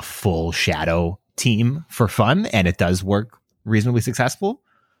use like a full Shadow team for fun, and it does work reasonably successful.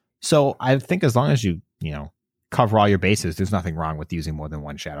 So I think as long as you cover all your bases, there's nothing wrong with using more than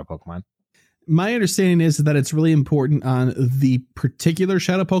one Shadow Pokemon. My understanding is that it's really important on the particular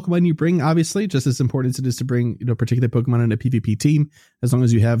Shadow Pokemon you bring, obviously, just as important as it is to bring particular Pokemon in a PvP team, as long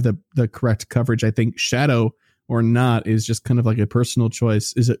as you have the correct coverage. I think Shadow or not is just kind of like a personal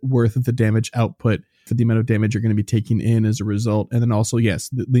choice. Is it worth the damage output for the amount of damage you're going to be taking in as a result? And then also,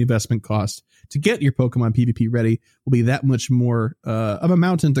 yes, the investment cost to get your Pokemon PvP ready will be that much more of a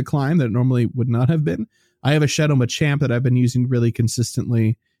mountain to climb that it normally would not have been. I have a Shadow Machamp that I've been using really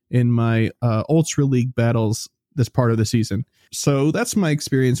consistently in my Ultra League battles this part of the season. So that's my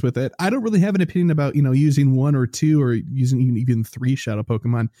experience with it. I don't really have an opinion about, using 1 or 2 or using even 3 Shadow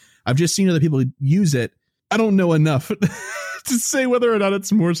Pokemon. I've just seen other people use it. I don't know enough to say whether or not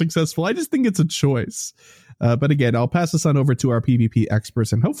it's more successful. I just think it's a choice. But again, I'll pass this on over to our PvP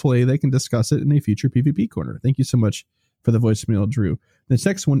experts, and hopefully they can discuss it in a future PvP corner. Thank you so much for the voicemail, Drew. This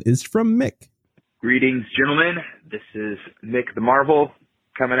next one is from Mick. Greetings, gentlemen. This is Mick the Marvel,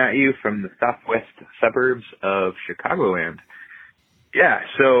 coming at you from the southwest suburbs of Chicagoland. Yeah,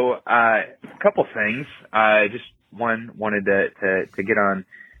 so a couple things. I just wanted to get on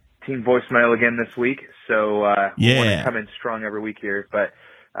Team Voicemail again this week. So we want to come in strong every week here. But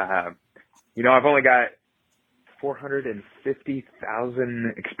I've only got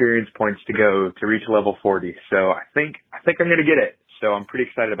 450,000 experience points to go to reach level 40. So I think I'm going to get it. So I'm pretty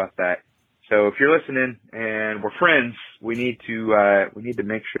excited about that. So if you're listening and we're friends, we need to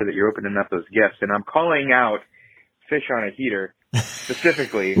make sure that you're opening up those gifts. And I'm calling out Fish on a Heater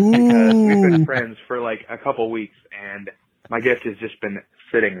specifically because we've been friends for like a couple weeks, and my gift has just been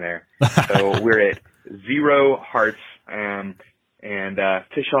sitting there. So we're at 0 hearts, and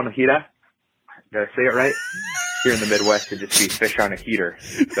Fish on a Heater. Did I say it right? Here in the Midwest, it'd just be Fish on a Heater.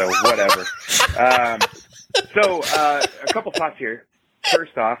 So whatever. A couple thoughts here.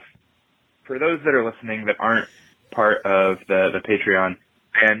 First off, for those that are listening that aren't part of the Patreon,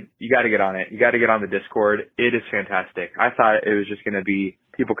 and you got to get on it. You got to get on the Discord. It is fantastic. I thought it was just going to be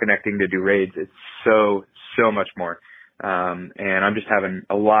people connecting to do raids. It's so much more. And I'm just having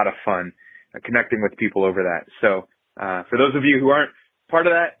a lot of fun connecting with people over that. So for those of you who aren't part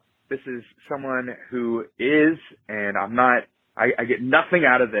of that, this is someone who is, and I I get nothing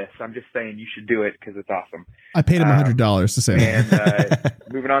out of this. I'm just saying you should do it because it's awesome. I paid him $100 to say that.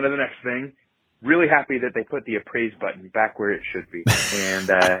 And moving on to the next thing. Really happy that they put the appraise button back where it should be. And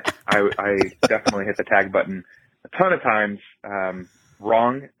I definitely hit the tag button a ton of times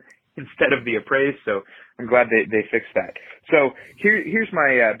wrong instead of the appraise. So I'm glad they fixed that. So here's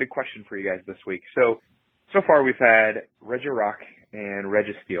my big question for you guys this week. So far we've had Regirock and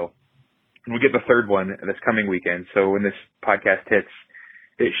Registeel. And we get the third one this coming weekend. So when this podcast hits,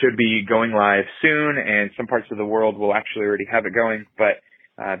 it should be going live soon, and some parts of the world will actually already have it going. But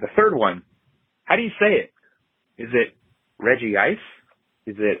the third one, how do you say it? Is it Regice?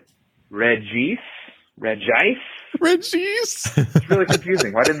 Is it Regis? Regice? Regis? It's really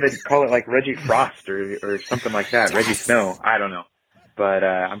confusing. Why didn't they call it like Reggie Frost or something like that? Reggie Snow? I don't know. But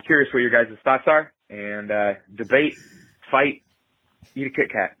I'm curious what your guys' thoughts are. And debate, fight, eat a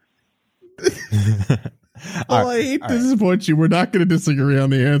Kit Kat. I hate to disappoint you. We're not going to disagree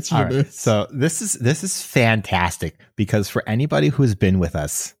on the answer to this. So this is fantastic, because for anybody who's been with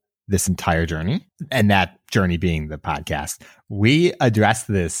us this entire journey, and that journey being the podcast, we addressed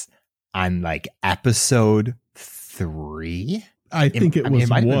this on like episode 3. I think it was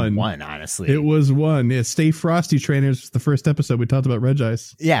might have one. been 1, honestly. It was 1. Yeah, Stay Frosty Trainers was the first episode. We talked about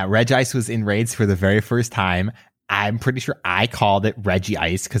Regice. Yeah, Regice was in raids for the very first time. I'm pretty sure I called it Reggie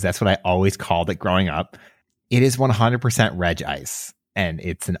Ice because that's what I always called it growing up. It is 100% Reg Ice, and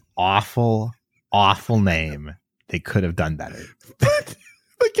it's an awful, awful name. They could have done better. But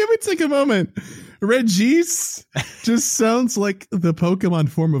give me take a moment. Regis just sounds like the Pokemon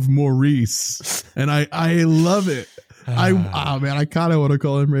form of Maurice, and I love it. I kind of want to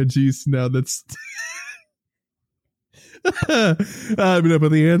call him Regis now. That's but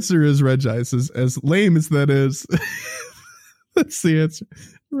the answer is Regice. As lame as that is, that's the answer.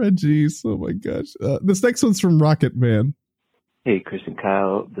 Regis. Oh my gosh. This next one's from Rocket Man. Hey, Chris and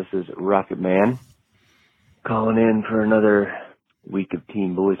Kyle. This is Rocket Man calling in for another week of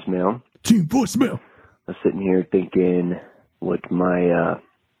Team Voicemail. Team Voicemail. I was sitting here thinking what my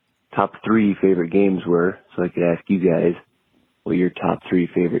top 3 favorite games were, so I could ask you guys what your top 3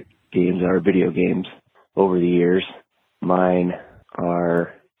 favorite games are, video games, over the years. Mine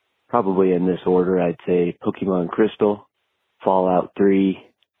are probably in this order. I'd say Pokemon Crystal, Fallout 3,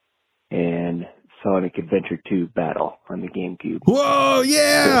 and Sonic Adventure 2 Battle on the GameCube. Whoa,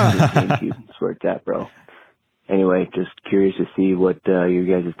 yeah! GameCube. That's where it's at, bro. Anyway, just curious to see what your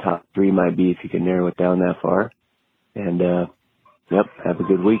guys' top 3 might be if you can narrow it down that far. And, yep, have a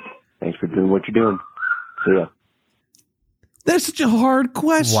good week. Thanks for doing what you're doing. See ya. That's such a hard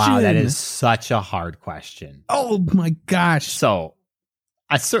question. Wow, that is such a hard question. Oh my gosh. So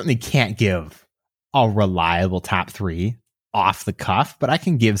I certainly can't give a reliable top 3 off the cuff, but I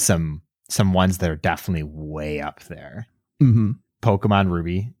can give some ones that are definitely way up there. Mm-hmm. Pokemon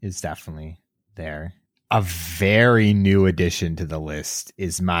Ruby is definitely there. A very new addition to the list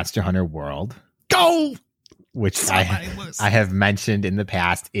is Monster Hunter World. Go! Which I have mentioned in the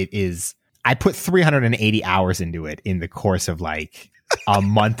past. I put 380 hours into it in the course of like a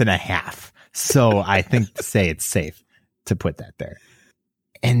month and a half. So I think to say it's safe to put that there.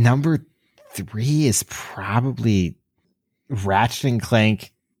 And number 3 is probably Ratchet and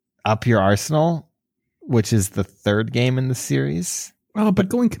Clank Up Your Arsenal, which is the 3rd game in the series. Oh, but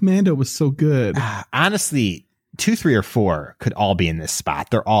Going Commando was so good. Honestly, 2, 3, or 4 could all be in this spot.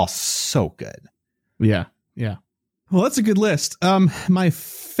 They're all so good. Yeah. Well, that's a good list. My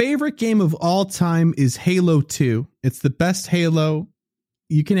favorite game of all time is Halo 2. It's the best Halo.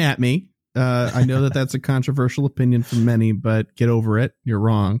 You can at me. I know that's a controversial opinion for many, but get over it. You're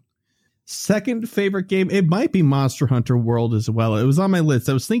wrong. Second favorite game, it might be Monster Hunter World as well. It was on my list.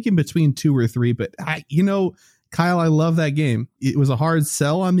 I was thinking between 2 or 3, but Kyle, I love that game. It was a hard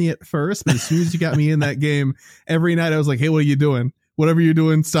sell on me at first, but as soon as you got me in that game, every night I was like, hey, what are you doing? Whatever you're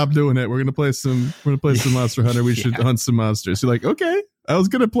doing, stop doing it. We're gonna play some Monster Hunter. We should hunt some monsters. You're like, okay, I was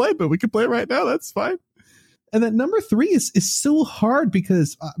gonna play, but we can play it right now. That's fine. And then number 3 is so hard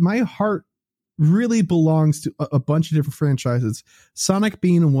because my heart really belongs to a bunch of different franchises. Sonic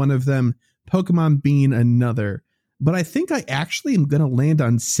being one of them, Pokemon being another. But I think I actually am gonna land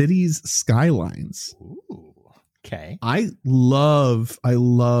on Cities Skylines. Ooh. Okay. I love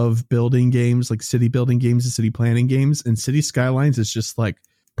building games, like city building games and city planning games, and City Skylines is just like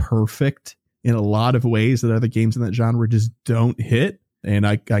perfect in a lot of ways that other games in that genre just don't hit. And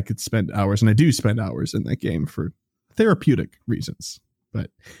I could spend hours, and I do spend hours in that game for therapeutic reasons.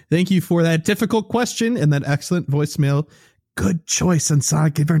 But thank you for that difficult question and that excellent voicemail. Good choice on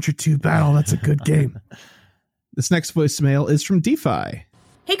Sonic Adventure 2 Battle. That's a good game. This next voicemail is from DeFi.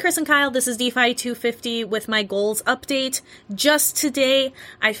 Hey Chris and Kyle, this is DeFi 250 with my goals update. Just today,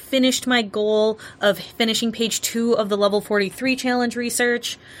 I finished my goal of finishing page 2 of the level 43 challenge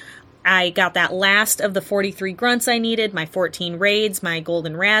research. I got that last of the 43 grunts I needed, my 14 raids, my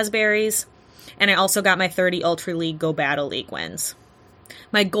golden raspberries, and I also got my 30 Ultra League Go Battle League wins.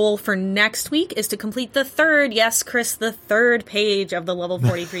 My goal for next week is to complete the third, yes, Chris, the third page of the level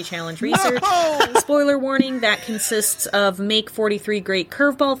 43 challenge research. Spoiler warning, that consists of make 43 great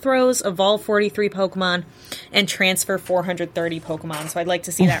curveball throws, evolve 43 Pokemon, and transfer 430 Pokemon. So I'd like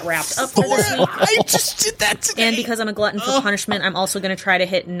to see that wrapped up for this week. I just did that today. And because I'm a glutton for punishment, I'm also going to try to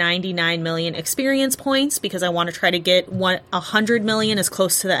hit 99 million experience points because I want to try to get 100 million as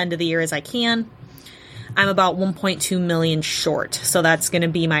close to the end of the year as I can. I'm about 1.2 million short, so that's going to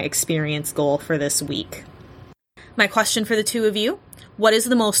be my experience goal for this week. My question for the two of you, what is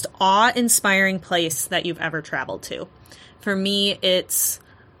the most awe-inspiring place that you've ever traveled to? For me, it's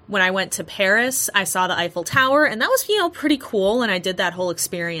when I went to Paris, I saw the Eiffel Tower, and that was, pretty cool, and I did that whole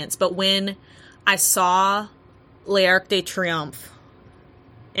experience. But when I saw l'Arc de Triomphe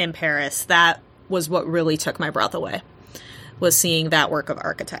in Paris, that was what really took my breath away, was seeing that work of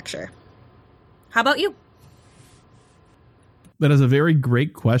architecture. How about you? That is a very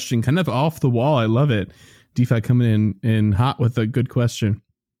great question. Kind of off the wall. I love it. DeFi coming in hot with a good question.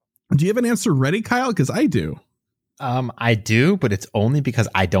 Do you have an answer ready, Kyle? Because I do. I do, but it's only because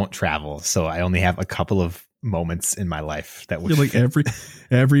I don't travel. So I only have a couple of moments in my life that would like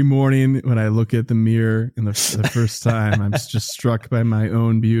every morning when I look at the mirror in the first time, I'm just struck by my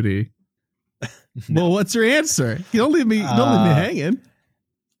own beauty. No. Well, what's your answer? You don't leave me hanging.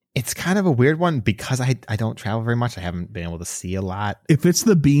 It's kind of a weird one because I don't travel very much. I haven't been able to see a lot. If it's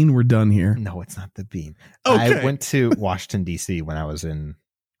the bean, we're done here. No, it's not the bean. Okay. I went to Washington, D.C. when I was in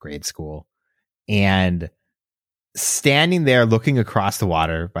grade school. And standing there looking across the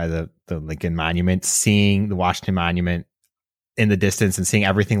water by the Lincoln Monument, seeing the Washington Monument in the distance and seeing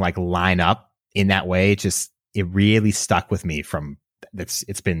everything like line up in that way, it really stuck with me from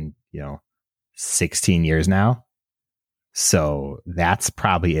it's been, 16 years now. So that's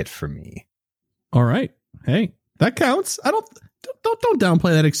probably it for me. All right. Hey, that counts. Don't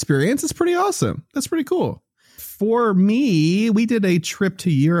downplay that experience. It's pretty awesome. That's pretty cool. For me, we did a trip to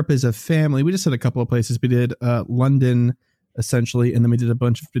Europe as a family. We just had a couple of places. We did London, essentially, and then we did a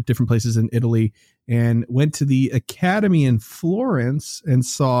bunch of different places in Italy and went to the Academy in Florence and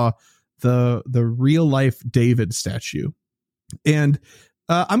saw the real life David statue. And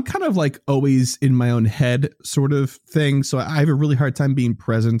I'm kind of like always in my own head sort of thing. So I have a really hard time being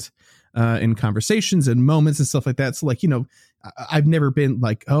present in conversations and moments and stuff like that. So like, I've never been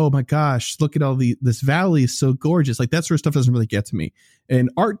like, oh my gosh, look at all this valley is so gorgeous. Like that sort of stuff doesn't really get to me. And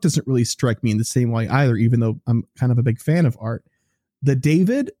art doesn't really strike me in the same way either, even though I'm kind of a big fan of art. The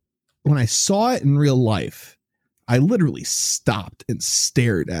David, when I saw it in real life, I literally stopped and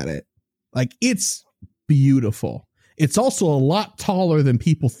stared at it. Like it's beautiful. It's also a lot taller than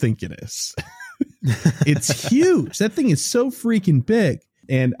people think it is. It's huge. That thing is so freaking big.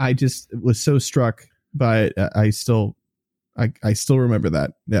 And I just was so struck by it. I still remember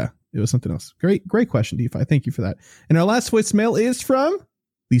that. Yeah, it was something else. Great question, DeFi. Thank you for that. And our last voicemail is from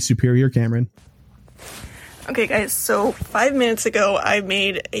the superior Cameron. Okay, guys. So 5 minutes ago, I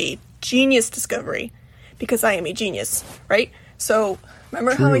made a genius discovery because I am a genius, right? So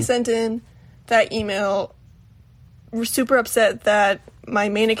remember how I sent in that email? We're super upset that my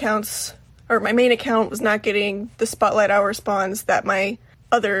main account was not getting the Spotlight Hour spawns that my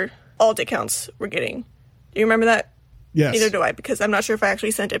other alt accounts were getting. Do you remember that? Yes. Neither do I, because I'm not sure if I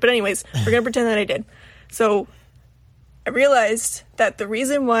actually sent it. But anyways, we're going to pretend that I did. So I realized that the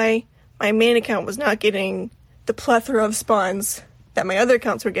reason why my main account was not getting the plethora of spawns that my other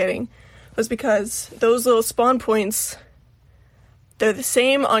accounts were getting was because those little spawn points, they're the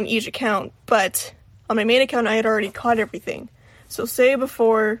same on each account, but on my main account, I had already caught everything. So say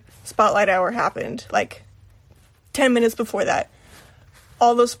before Spotlight Hour happened, like 10 minutes before that,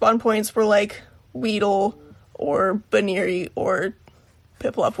 all those spawn points were like Weedle or Baneri or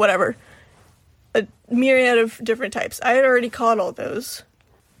Piplup, whatever. A myriad of different types. I had already caught all those,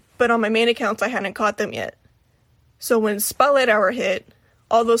 but on my main accounts, I hadn't caught them yet. So when Spotlight Hour hit,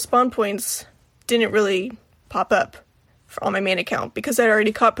 all those spawn points didn't really pop up on my main account because I'd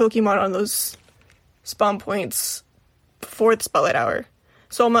already caught Pokemon on those spawn points before the Spotlight Hour.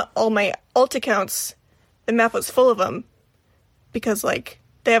 So all my alt accounts, the map was full of them because, like,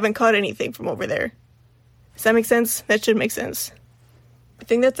 they haven't caught anything from over there. Does that make sense? That should make sense. I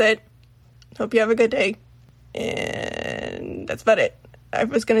think that's it. Hope you have a good day. And that's about it. I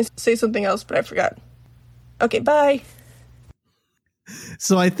was going to say something else, but I forgot. Okay, bye.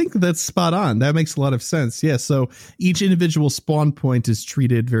 So I think that's spot on. That makes a lot of sense. Yeah. So each individual spawn point is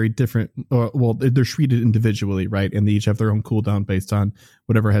treated very different. Well, they're treated individually, right? And they each have their own cooldown based on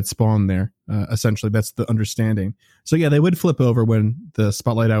whatever had spawned there. Essentially, that's the understanding. So yeah, they would flip over when the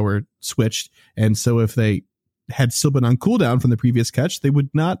Spotlight Hour switched. And so if they had still been on cooldown from the previous catch, they would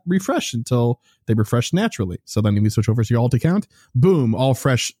not refresh until they refresh naturally. So then when you switch over to your alt account, boom, all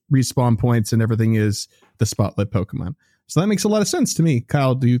fresh respawn points and everything is the Spotlight Pokemon. So that makes a lot of sense to me.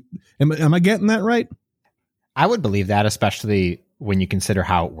 Kyle, am I getting that right? I would believe that, especially when you consider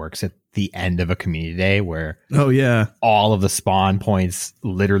how it works at the end of a community day where all of the spawn points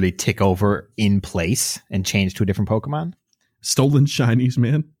literally tick over in place and change to a different Pokemon. Stolen shinies,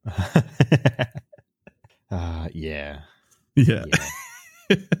 man. Yeah.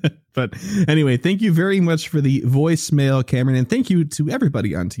 But anyway, thank you very much for the voicemail, Cameron. And thank you to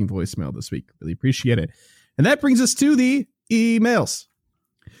everybody on Team Voicemail this week. Really appreciate it. And that brings us to the emails.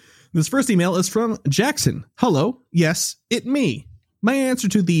 This first email is from Jackson. Hello. Yes, it me. My answer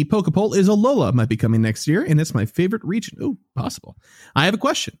to the Pokepoll is Alola might be coming next year, and it's my favorite region. Oh, possible. I have a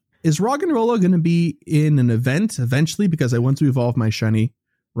question. Is Roggenrola going to be in an event eventually? Because I want to evolve my shiny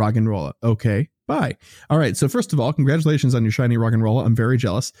Roggenrola. Okay, bye. All right, so first of all, congratulations on your shiny Roggenrola. I'm very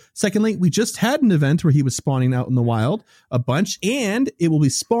jealous. Secondly, we just had an event where he was spawning out in the wild a bunch, and it will be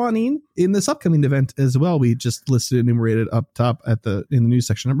spawning in this upcoming event as well. We just listed enumerated up top in the news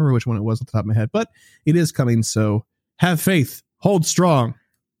section. I don't remember which one it was off the top of my head, but it is coming, so have faith. Hold strong.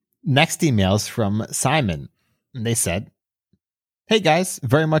 Next email's from Simon. They said, hey guys,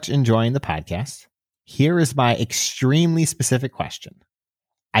 very much enjoying the podcast. Here is my extremely specific question.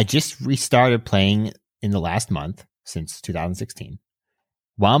 I just restarted playing in the last month, since 2016.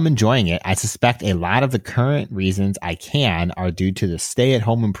 While I'm enjoying it, I suspect a lot of the current reasons I can are due to the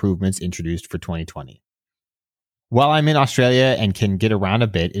stay-at-home improvements introduced for 2020. While I'm in Australia and can get around a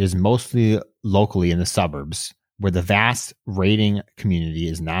bit, it is mostly locally in the suburbs, where the vast raiding community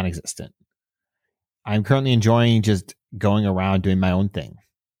is non-existent. I'm currently enjoying just going around doing my own thing.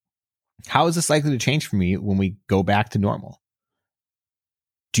 How is this likely to change for me when we go back to normal?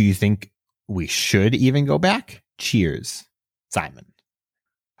 Do you think we should even go back? Cheers, Simon.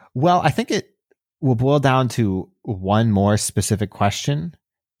 Well, I think it will boil down to one more specific question,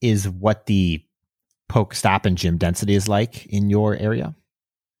 is what the Pokestop and gym density is like in your area.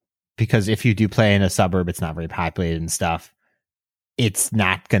 Because if you do play in a suburb, it's not very populated and stuff. It's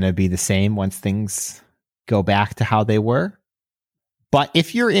not going to be the same once things go back to how they were. But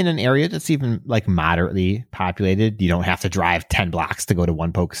if you're in an area that's even like moderately populated, you don't have to drive 10 blocks to go to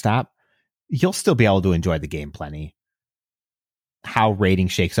one Pokestop. You'll still be able to enjoy the game plenty. How rating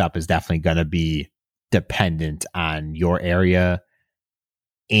shakes up is definitely going to be dependent on your area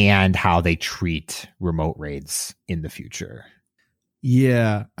and how they treat remote raids in the future.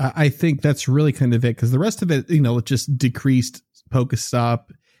 Yeah, I think that's really kind of it, because the rest of it, it just decreased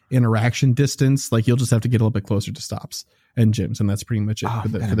Pokestop interaction distance. Like you'll just have to get a little bit closer to stops and gyms, and that's pretty much it for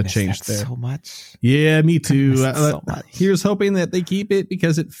the change there. So much. Yeah, me too. So here's hoping that they keep it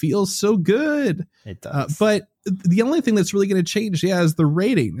because it feels so good. It does. But the only thing that's really going to change, is the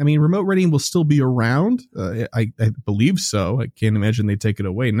rating. I mean, remote rating will still be around. I believe so. I can't imagine they take it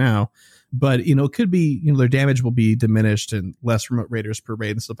away now. But, it could be, their damage will be diminished and less remote raiders per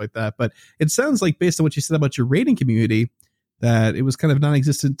raid and stuff like that. But it sounds like, based on what you said about your raiding community, that it was kind of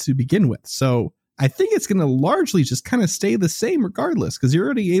non-existent to begin with. So I think it's going to largely just kind of stay the same regardless, because you're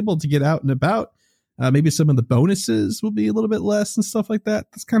already able to get out and about. Maybe some of the bonuses will be a little bit less and stuff like that.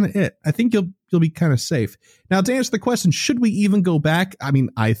 That's kind of it. I think you'll be kind of safe. Now, to answer the question, should we even go back? I mean,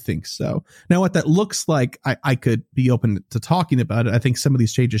 I think so. Now, what that looks like, I could be open to talking about it. I think some of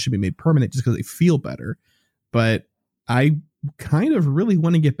these changes should be made permanent just because they feel better. But I kind of really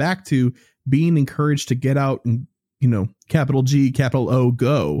want to get back to being encouraged to get out and, capital G, capital O,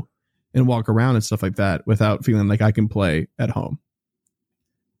 go and walk around and stuff like that without feeling like I can play at home.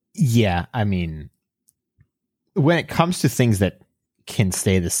 Yeah, I mean, when it comes to things that can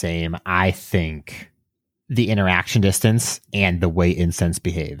stay the same, I think the interaction distance and the way Incense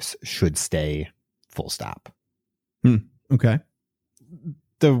behaves should stay full stop. Okay.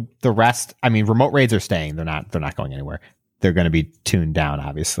 The rest, I mean, remote raids are staying. They're not going anywhere. They're going to be tuned down,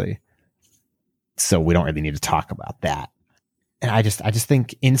 obviously. So we don't really need to talk about that. And I just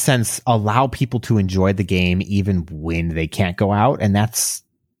think Incense allow people to enjoy the game even when they can't go out, and that's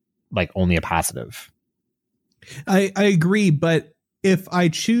like only a positive. I agree, but if I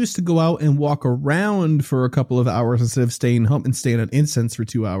choose to go out and walk around for a couple of hours instead of staying home and staying on Incense for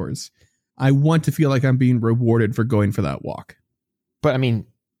 2 hours, I want to feel like I'm being rewarded for going for that walk. But I mean,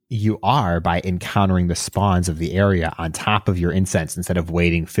 You are by encountering the spawns of the area on top of your incense instead of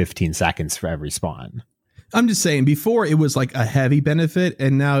waiting 15 seconds for every spawn. I'm just saying, before it was like a heavy benefit,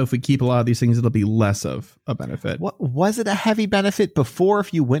 and now if we keep a lot of these things, it'll be less of a benefit. What was it a heavy benefit before?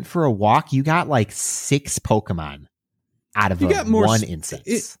 If you went for a walk, you got like 6 Pokemon out of one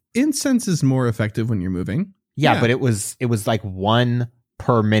incense. Incense is more effective when you're moving. Yeah, but it was like 1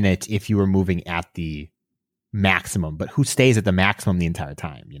 per minute if you were moving at the maximum. But who stays at the maximum the entire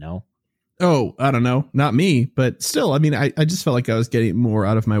time, you know? Oh, I don't know. Not me, but still, I mean, I just felt like I was getting more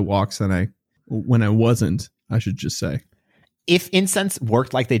out of my walks than when I wasn't, I should just say. If incense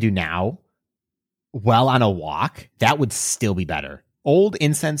worked like they do now, well, on a walk, that would still be better. Old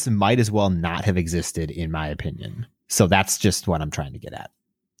incense might as well not have existed, in my opinion. So that's just what I'm trying to get at.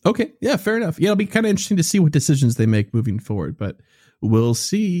 Okay. Yeah, fair enough. Yeah, it'll be kind of interesting to see what decisions they make moving forward, but we'll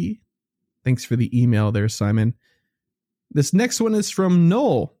see. Thanks for the email there, Simon. This next one is from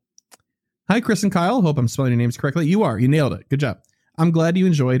Noel. Hi, Chris and Kyle. Hope I'm spelling your names correctly. You are. You nailed it. Good job. I'm glad you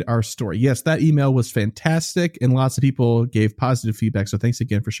enjoyed our story. Yes, that email was fantastic, and lots of people gave positive feedback, so thanks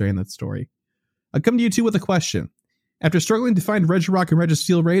again for sharing that story. I come to you, too, with a question. After struggling to find Regirock and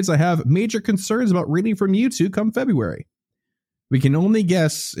Registeel raids, I have major concerns about raiding from Mewtwo come February. We can only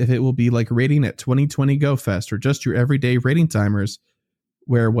guess if it will be like raiding at 2020 Go Fest or just your everyday raiding timers,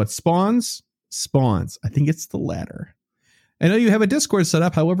 where what spawns. I think it's the latter. I know you have a Discord set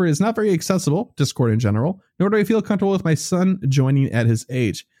up, however, it is not very accessible, Discord in general, nor do I feel comfortable with my son joining at his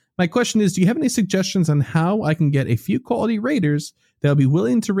age. My question is, do you have any suggestions on how I can get a few quality raiders that will be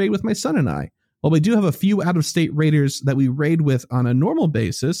willing to raid with my son and I? While we do have a few out-of-state raiders that we raid with on a normal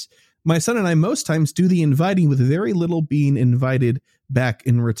basis, my son and I most times do the inviting with very little being invited back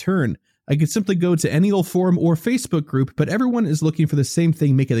in return. I could simply go to any old forum or Facebook group, but everyone is looking for the same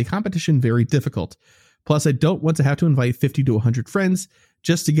thing, making the competition very difficult. Plus, I don't want to have to invite 50 to 100 friends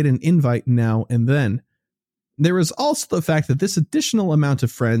just to get an invite now and then. There is also the fact that this additional amount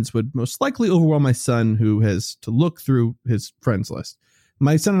of friends would most likely overwhelm my son, who has to look through his friends list.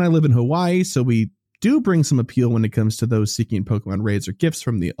 My son and I live in Hawaii, so we do bring some appeal when it comes to those seeking Pokemon raids or gifts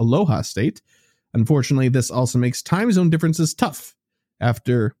from the Aloha state. Unfortunately, this also makes time zone differences tough.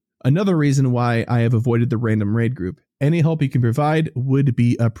 After another reason why I have avoided the random raid group. Any help you can provide would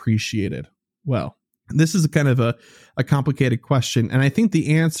be appreciated. Well, this is a kind of a complicated question, and I think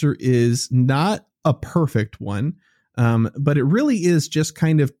the answer is not a perfect one, but it really is just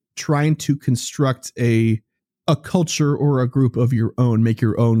kind of trying to construct a culture or a group of your own, make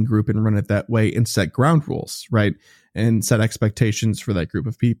your own group and run it that way and set ground rules, right? And set expectations for that group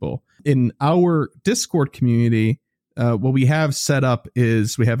of people. In our Discord community, what we have set up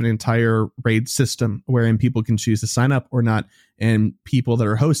is we have an entire raid system wherein people can choose to sign up or not. And people that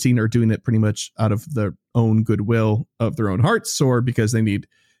are hosting are doing it pretty much out of their own goodwill of their own hearts or because they need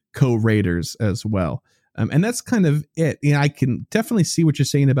co-raiders as well. And that's kind of it. You know, I can definitely see what you're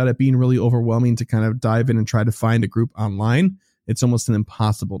saying about it being really overwhelming to kind of dive in and try to find a group online. It's almost an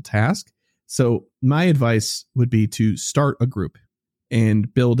impossible task. So my advice would be to start a group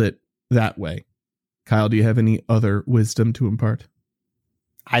and build it that way. Kyle, do you have any other wisdom to impart?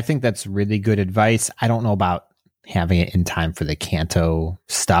 I think that's really good advice. I don't know about having it in time for the Kanto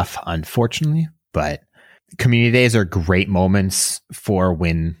stuff, unfortunately, but community days are great moments for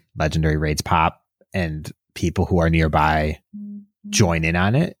when legendary raids pop and people who are nearby join in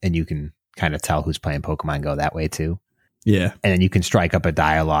on it, and you can kind of tell who's playing Pokemon Go that way too. Yeah. And then you can strike up a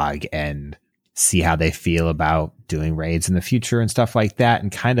dialogue and see how they feel about doing raids in the future and stuff like that,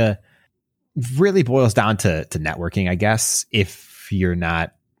 and kind of really boils down to networking, I guess, if you're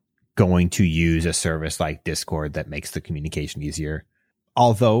not going to use a service like Discord that makes the communication easier.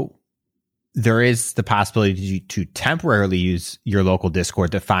 Although there is the possibility to temporarily use your local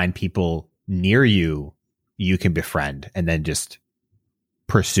Discord to find people near you can befriend and then just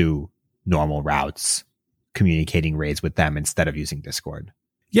pursue normal routes, communicating raids with them instead of using Discord.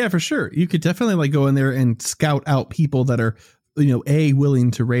 Yeah, for sure. You could definitely like go in there and scout out people that are, you know, A,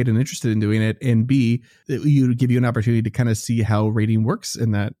 willing to raid and interested in doing it, and B, you give you an opportunity to kind of see how raiding works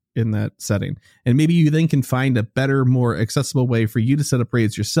in that setting. And maybe you then can find a better, more accessible way for you to set up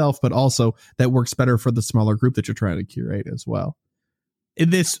raids yourself, but also that works better for the smaller group that you're trying to curate as well.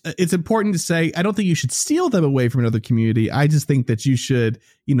 It's important to say, I don't think you should steal them away from another community. I just think that you should,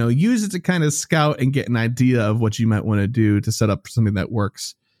 you know, use it to kind of scout and get an idea of what you might want to do to set up something that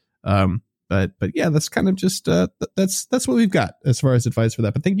works. But yeah, that's kind of just that's what we've got as far as advice for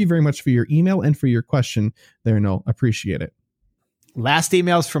that. But thank you very much for your email and for your question there, Noel. Appreciate it. Last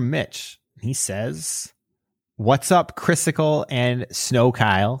email's from Mitch. He says, "What's up, Chrysical and Snow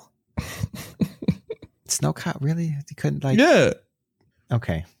Kyle?" Snow Kyle, really? You couldn't like? Yeah.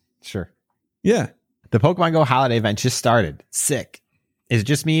 Okay. Sure. Yeah. The Pokemon Go holiday event just started. Sick. Is it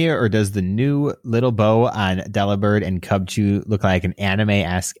just me, or does the new little bow on Delibird and Cubchoo look like an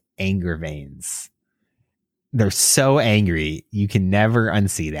anime-esque anger veins? They're so angry. You can never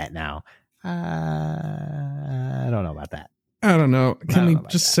unsee that now. I don't know about that. I don't know. Can we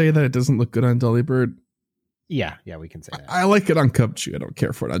just that. say that it doesn't look good on Delibird? Yeah, we can say that. I like it on Cubchoo. I don't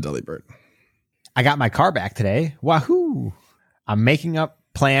care for it on Delibird. I got my car back today. Wahoo! I'm making up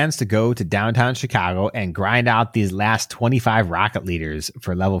plans to go to downtown Chicago and grind out these last 25 Rocket Leaders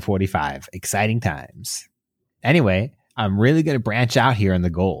for level 45. Exciting times. Anyway, I'm really going to branch out here on the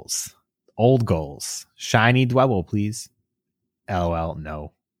goals. Old goals. Shiny Dwebble, please. LOL,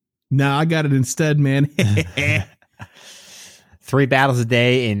 no. Nah, I got it instead, man. 3 battles a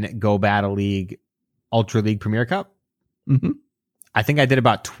day in Go Battle League Ultra League Premier Cup. Mm-hmm. I think I did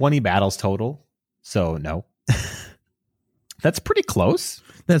about 20 battles total. So no. That's pretty close.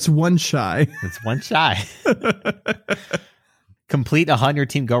 That's one shy. That's one shy. Complete 100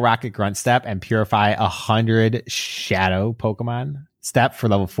 Team Go Rocket Grunt Step and purify 100 Shadow Pokemon Step for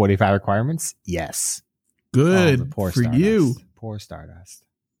level 45 requirements. Yes. Good poor for Stardust. you. Poor Stardust.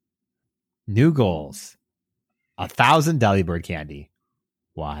 New goals. 1,000 Delibird candy.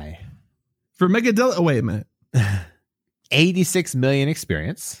 Why? For Mega Oh, wait a minute. 86 million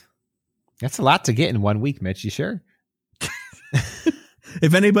experience. That's a lot to get in 1 week, Mitch. You sure?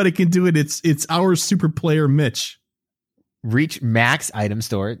 If anybody can do it, it's our super player Mitch. Reach max item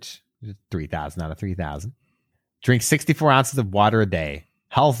storage. 3,000 out of 3,000. Drink 64 ounces of water a day.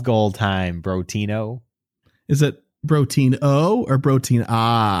 Health goal time, Brotino. Is it Protein O or Protein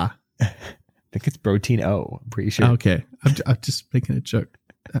Ah? I think it's Protein O. I'm pretty sure. Okay. I'm just making a joke.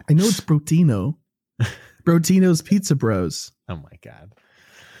 I know it's Protino. Protino's Pizza Bros. Oh my God.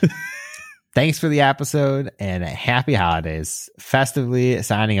 Thanks for the episode and happy holidays. Festively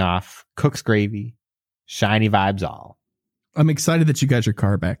signing off. Cook's Gravy. Shiny vibes all. I'm excited that you got your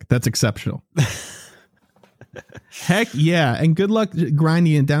car back. That's exceptional. Heck yeah. And good luck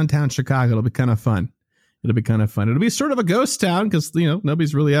grinding in downtown Chicago. It'll be kind of fun. It'll be sort of a ghost town because,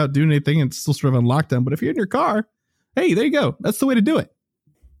 nobody's really out doing anything and it's still sort of on lockdown. But if you're in your car, hey, there you go. That's the way to do it.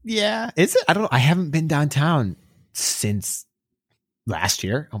 Yeah. Is it? I don't know. I haven't been downtown since last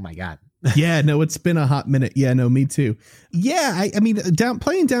year. Oh my God. Yeah, no, it's been a hot minute. Yeah, no, me too. Yeah, I mean,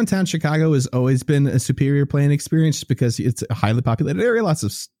 playing downtown Chicago has always been a superior playing experience just because it's a highly populated area, lots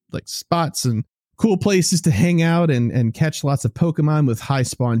of like spots and cool places to hang out and catch lots of Pokemon with high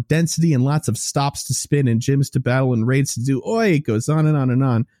spawn density and lots of stops to spin and gyms to battle and raids to do. It goes on and on and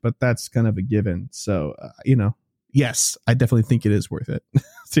on, but that's kind of a given. So, yes, I definitely think it is worth it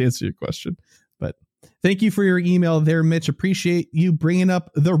to answer your question. But thank you for your email there, Mitch. Appreciate you bringing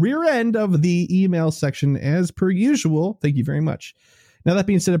up the rear end of the email section as per usual. Thank you very much. Now, that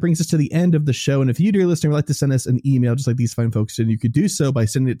being said, it brings us to the end of the show. And if you, dear listener, would like to send us an email just like these fine folks did, you could do so by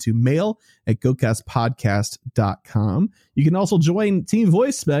sending it to mail@gocastpodcast.com. You can also join Team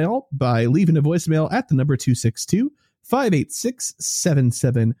Voicemail by leaving a voicemail at the number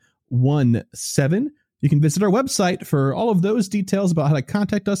 262-586-7717. You can visit our website for all of those details about how to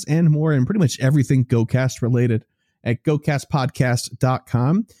contact us and more, and pretty much everything GoCast related at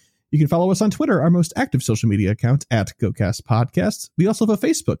gocastpodcast.com. You can follow us on Twitter, our most active social media account at GoCast Podcasts. We also have a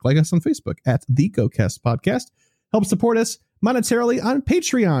Facebook. Like us on Facebook at The GoCast Podcast. Help support us monetarily on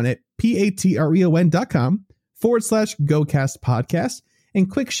Patreon at patreon.com/GoCast Podcast.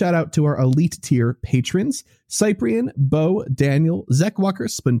 And quick shout out to our elite tier patrons, Cyprian, Bo, Daniel, Zach Walker,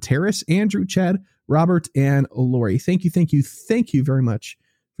 Splinteris, Andrew, Chad, Robert, and Lori. Thank you very much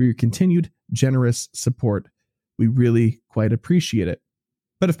for your continued generous support. We really quite appreciate it.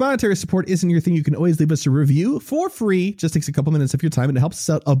 But if monetary support isn't your thing, you can always leave us a review for free. Just takes a couple minutes of your time and it helps us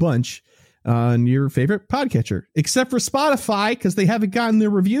out a bunch on your favorite podcatcher, except for Spotify, because they haven't gotten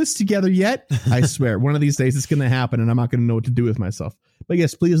their reviews together yet. I swear, one of these days it's going to happen and I'm not going to know what to do with myself. But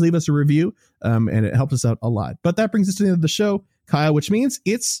yes, please leave us a review and it helps us out a lot. But that brings us to the end of the show, Kyle, which means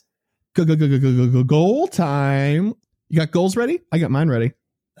it's goal time. You got goals ready? I got mine ready.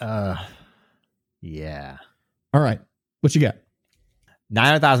 Yeah. All right. What you got?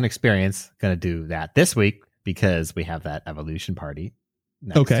 900,000 experience. Gonna do that this week because we have that evolution party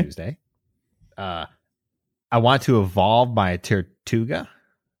next Tuesday. I want to evolve my Tortuga.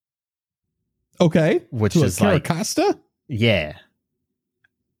 Okay. Which to is a like Carracosta? Yeah.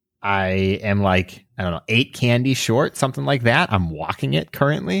 I am like, I don't know, 8 candy short, something like that. I'm walking it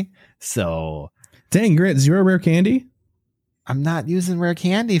currently. So dang, you're at 0 rare candy? I'm not using rare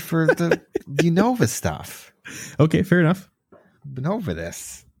candy for the Unova stuff. Okay, fair enough. Been over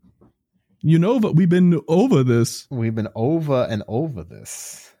this. You know, but we've been over this. We've been over and over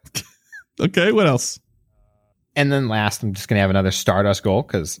this. Okay, what else? And then last, I'm just going to have another Stardust goal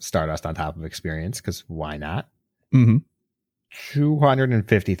because Stardust on top of experience, because why not? Mm-hmm.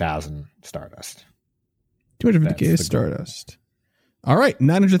 250,000 Stardust. 250K Stardust. All right,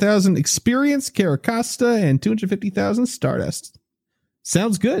 900,000 experience, Carracosta, and 250,000 Stardust.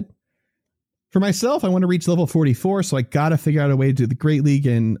 Sounds good. For myself, I want to reach level 44, so I got to figure out a way to do the Great League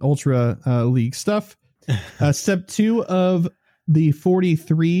and Ultra League stuff. Step 2 of the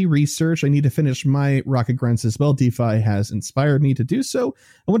 43 research, I need to finish my Rocket Grunts as well. DeFi has inspired me to do so.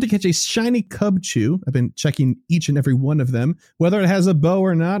 I want to catch a shiny Cubchoo. I've been checking each and every one of them. Whether it has a bow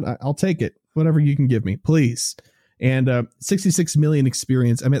or not, I'll take it. Whatever you can give me, please. And 66 million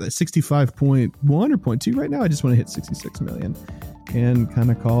experience. I'm at 65.1 or 0.2 right now. I just want to hit 66 million and kind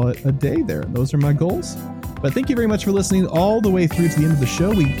of call it a day there. Those are my goals. But thank you very much for listening all the way through to the end of the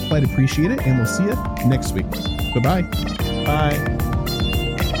show. We quite appreciate it, and we'll see you next week. Goodbye. Bye.